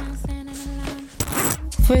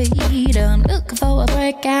 Freedom, looking for a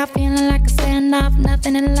breakout, feeling like a standoff,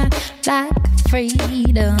 nothing in life like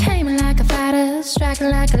freedom. Came in like a fighter, striking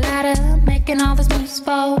like a ladder, making all these moves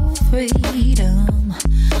for freedom.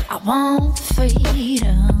 I want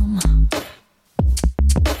freedom.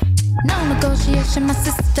 No negotiation, my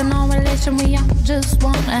sister, no relation. We all just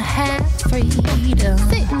wanna have freedom.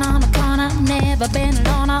 Sitting on a corner, never been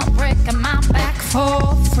alone. I'm breaking my back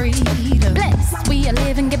for freedom. Blessed, we are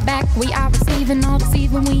living, get back. We are receiving, all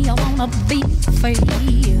deceiving. We all wanna be free.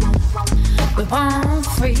 We want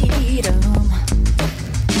freedom.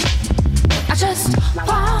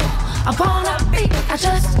 I wanna be. I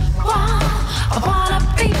wanna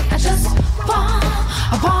be.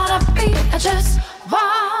 I wanna be.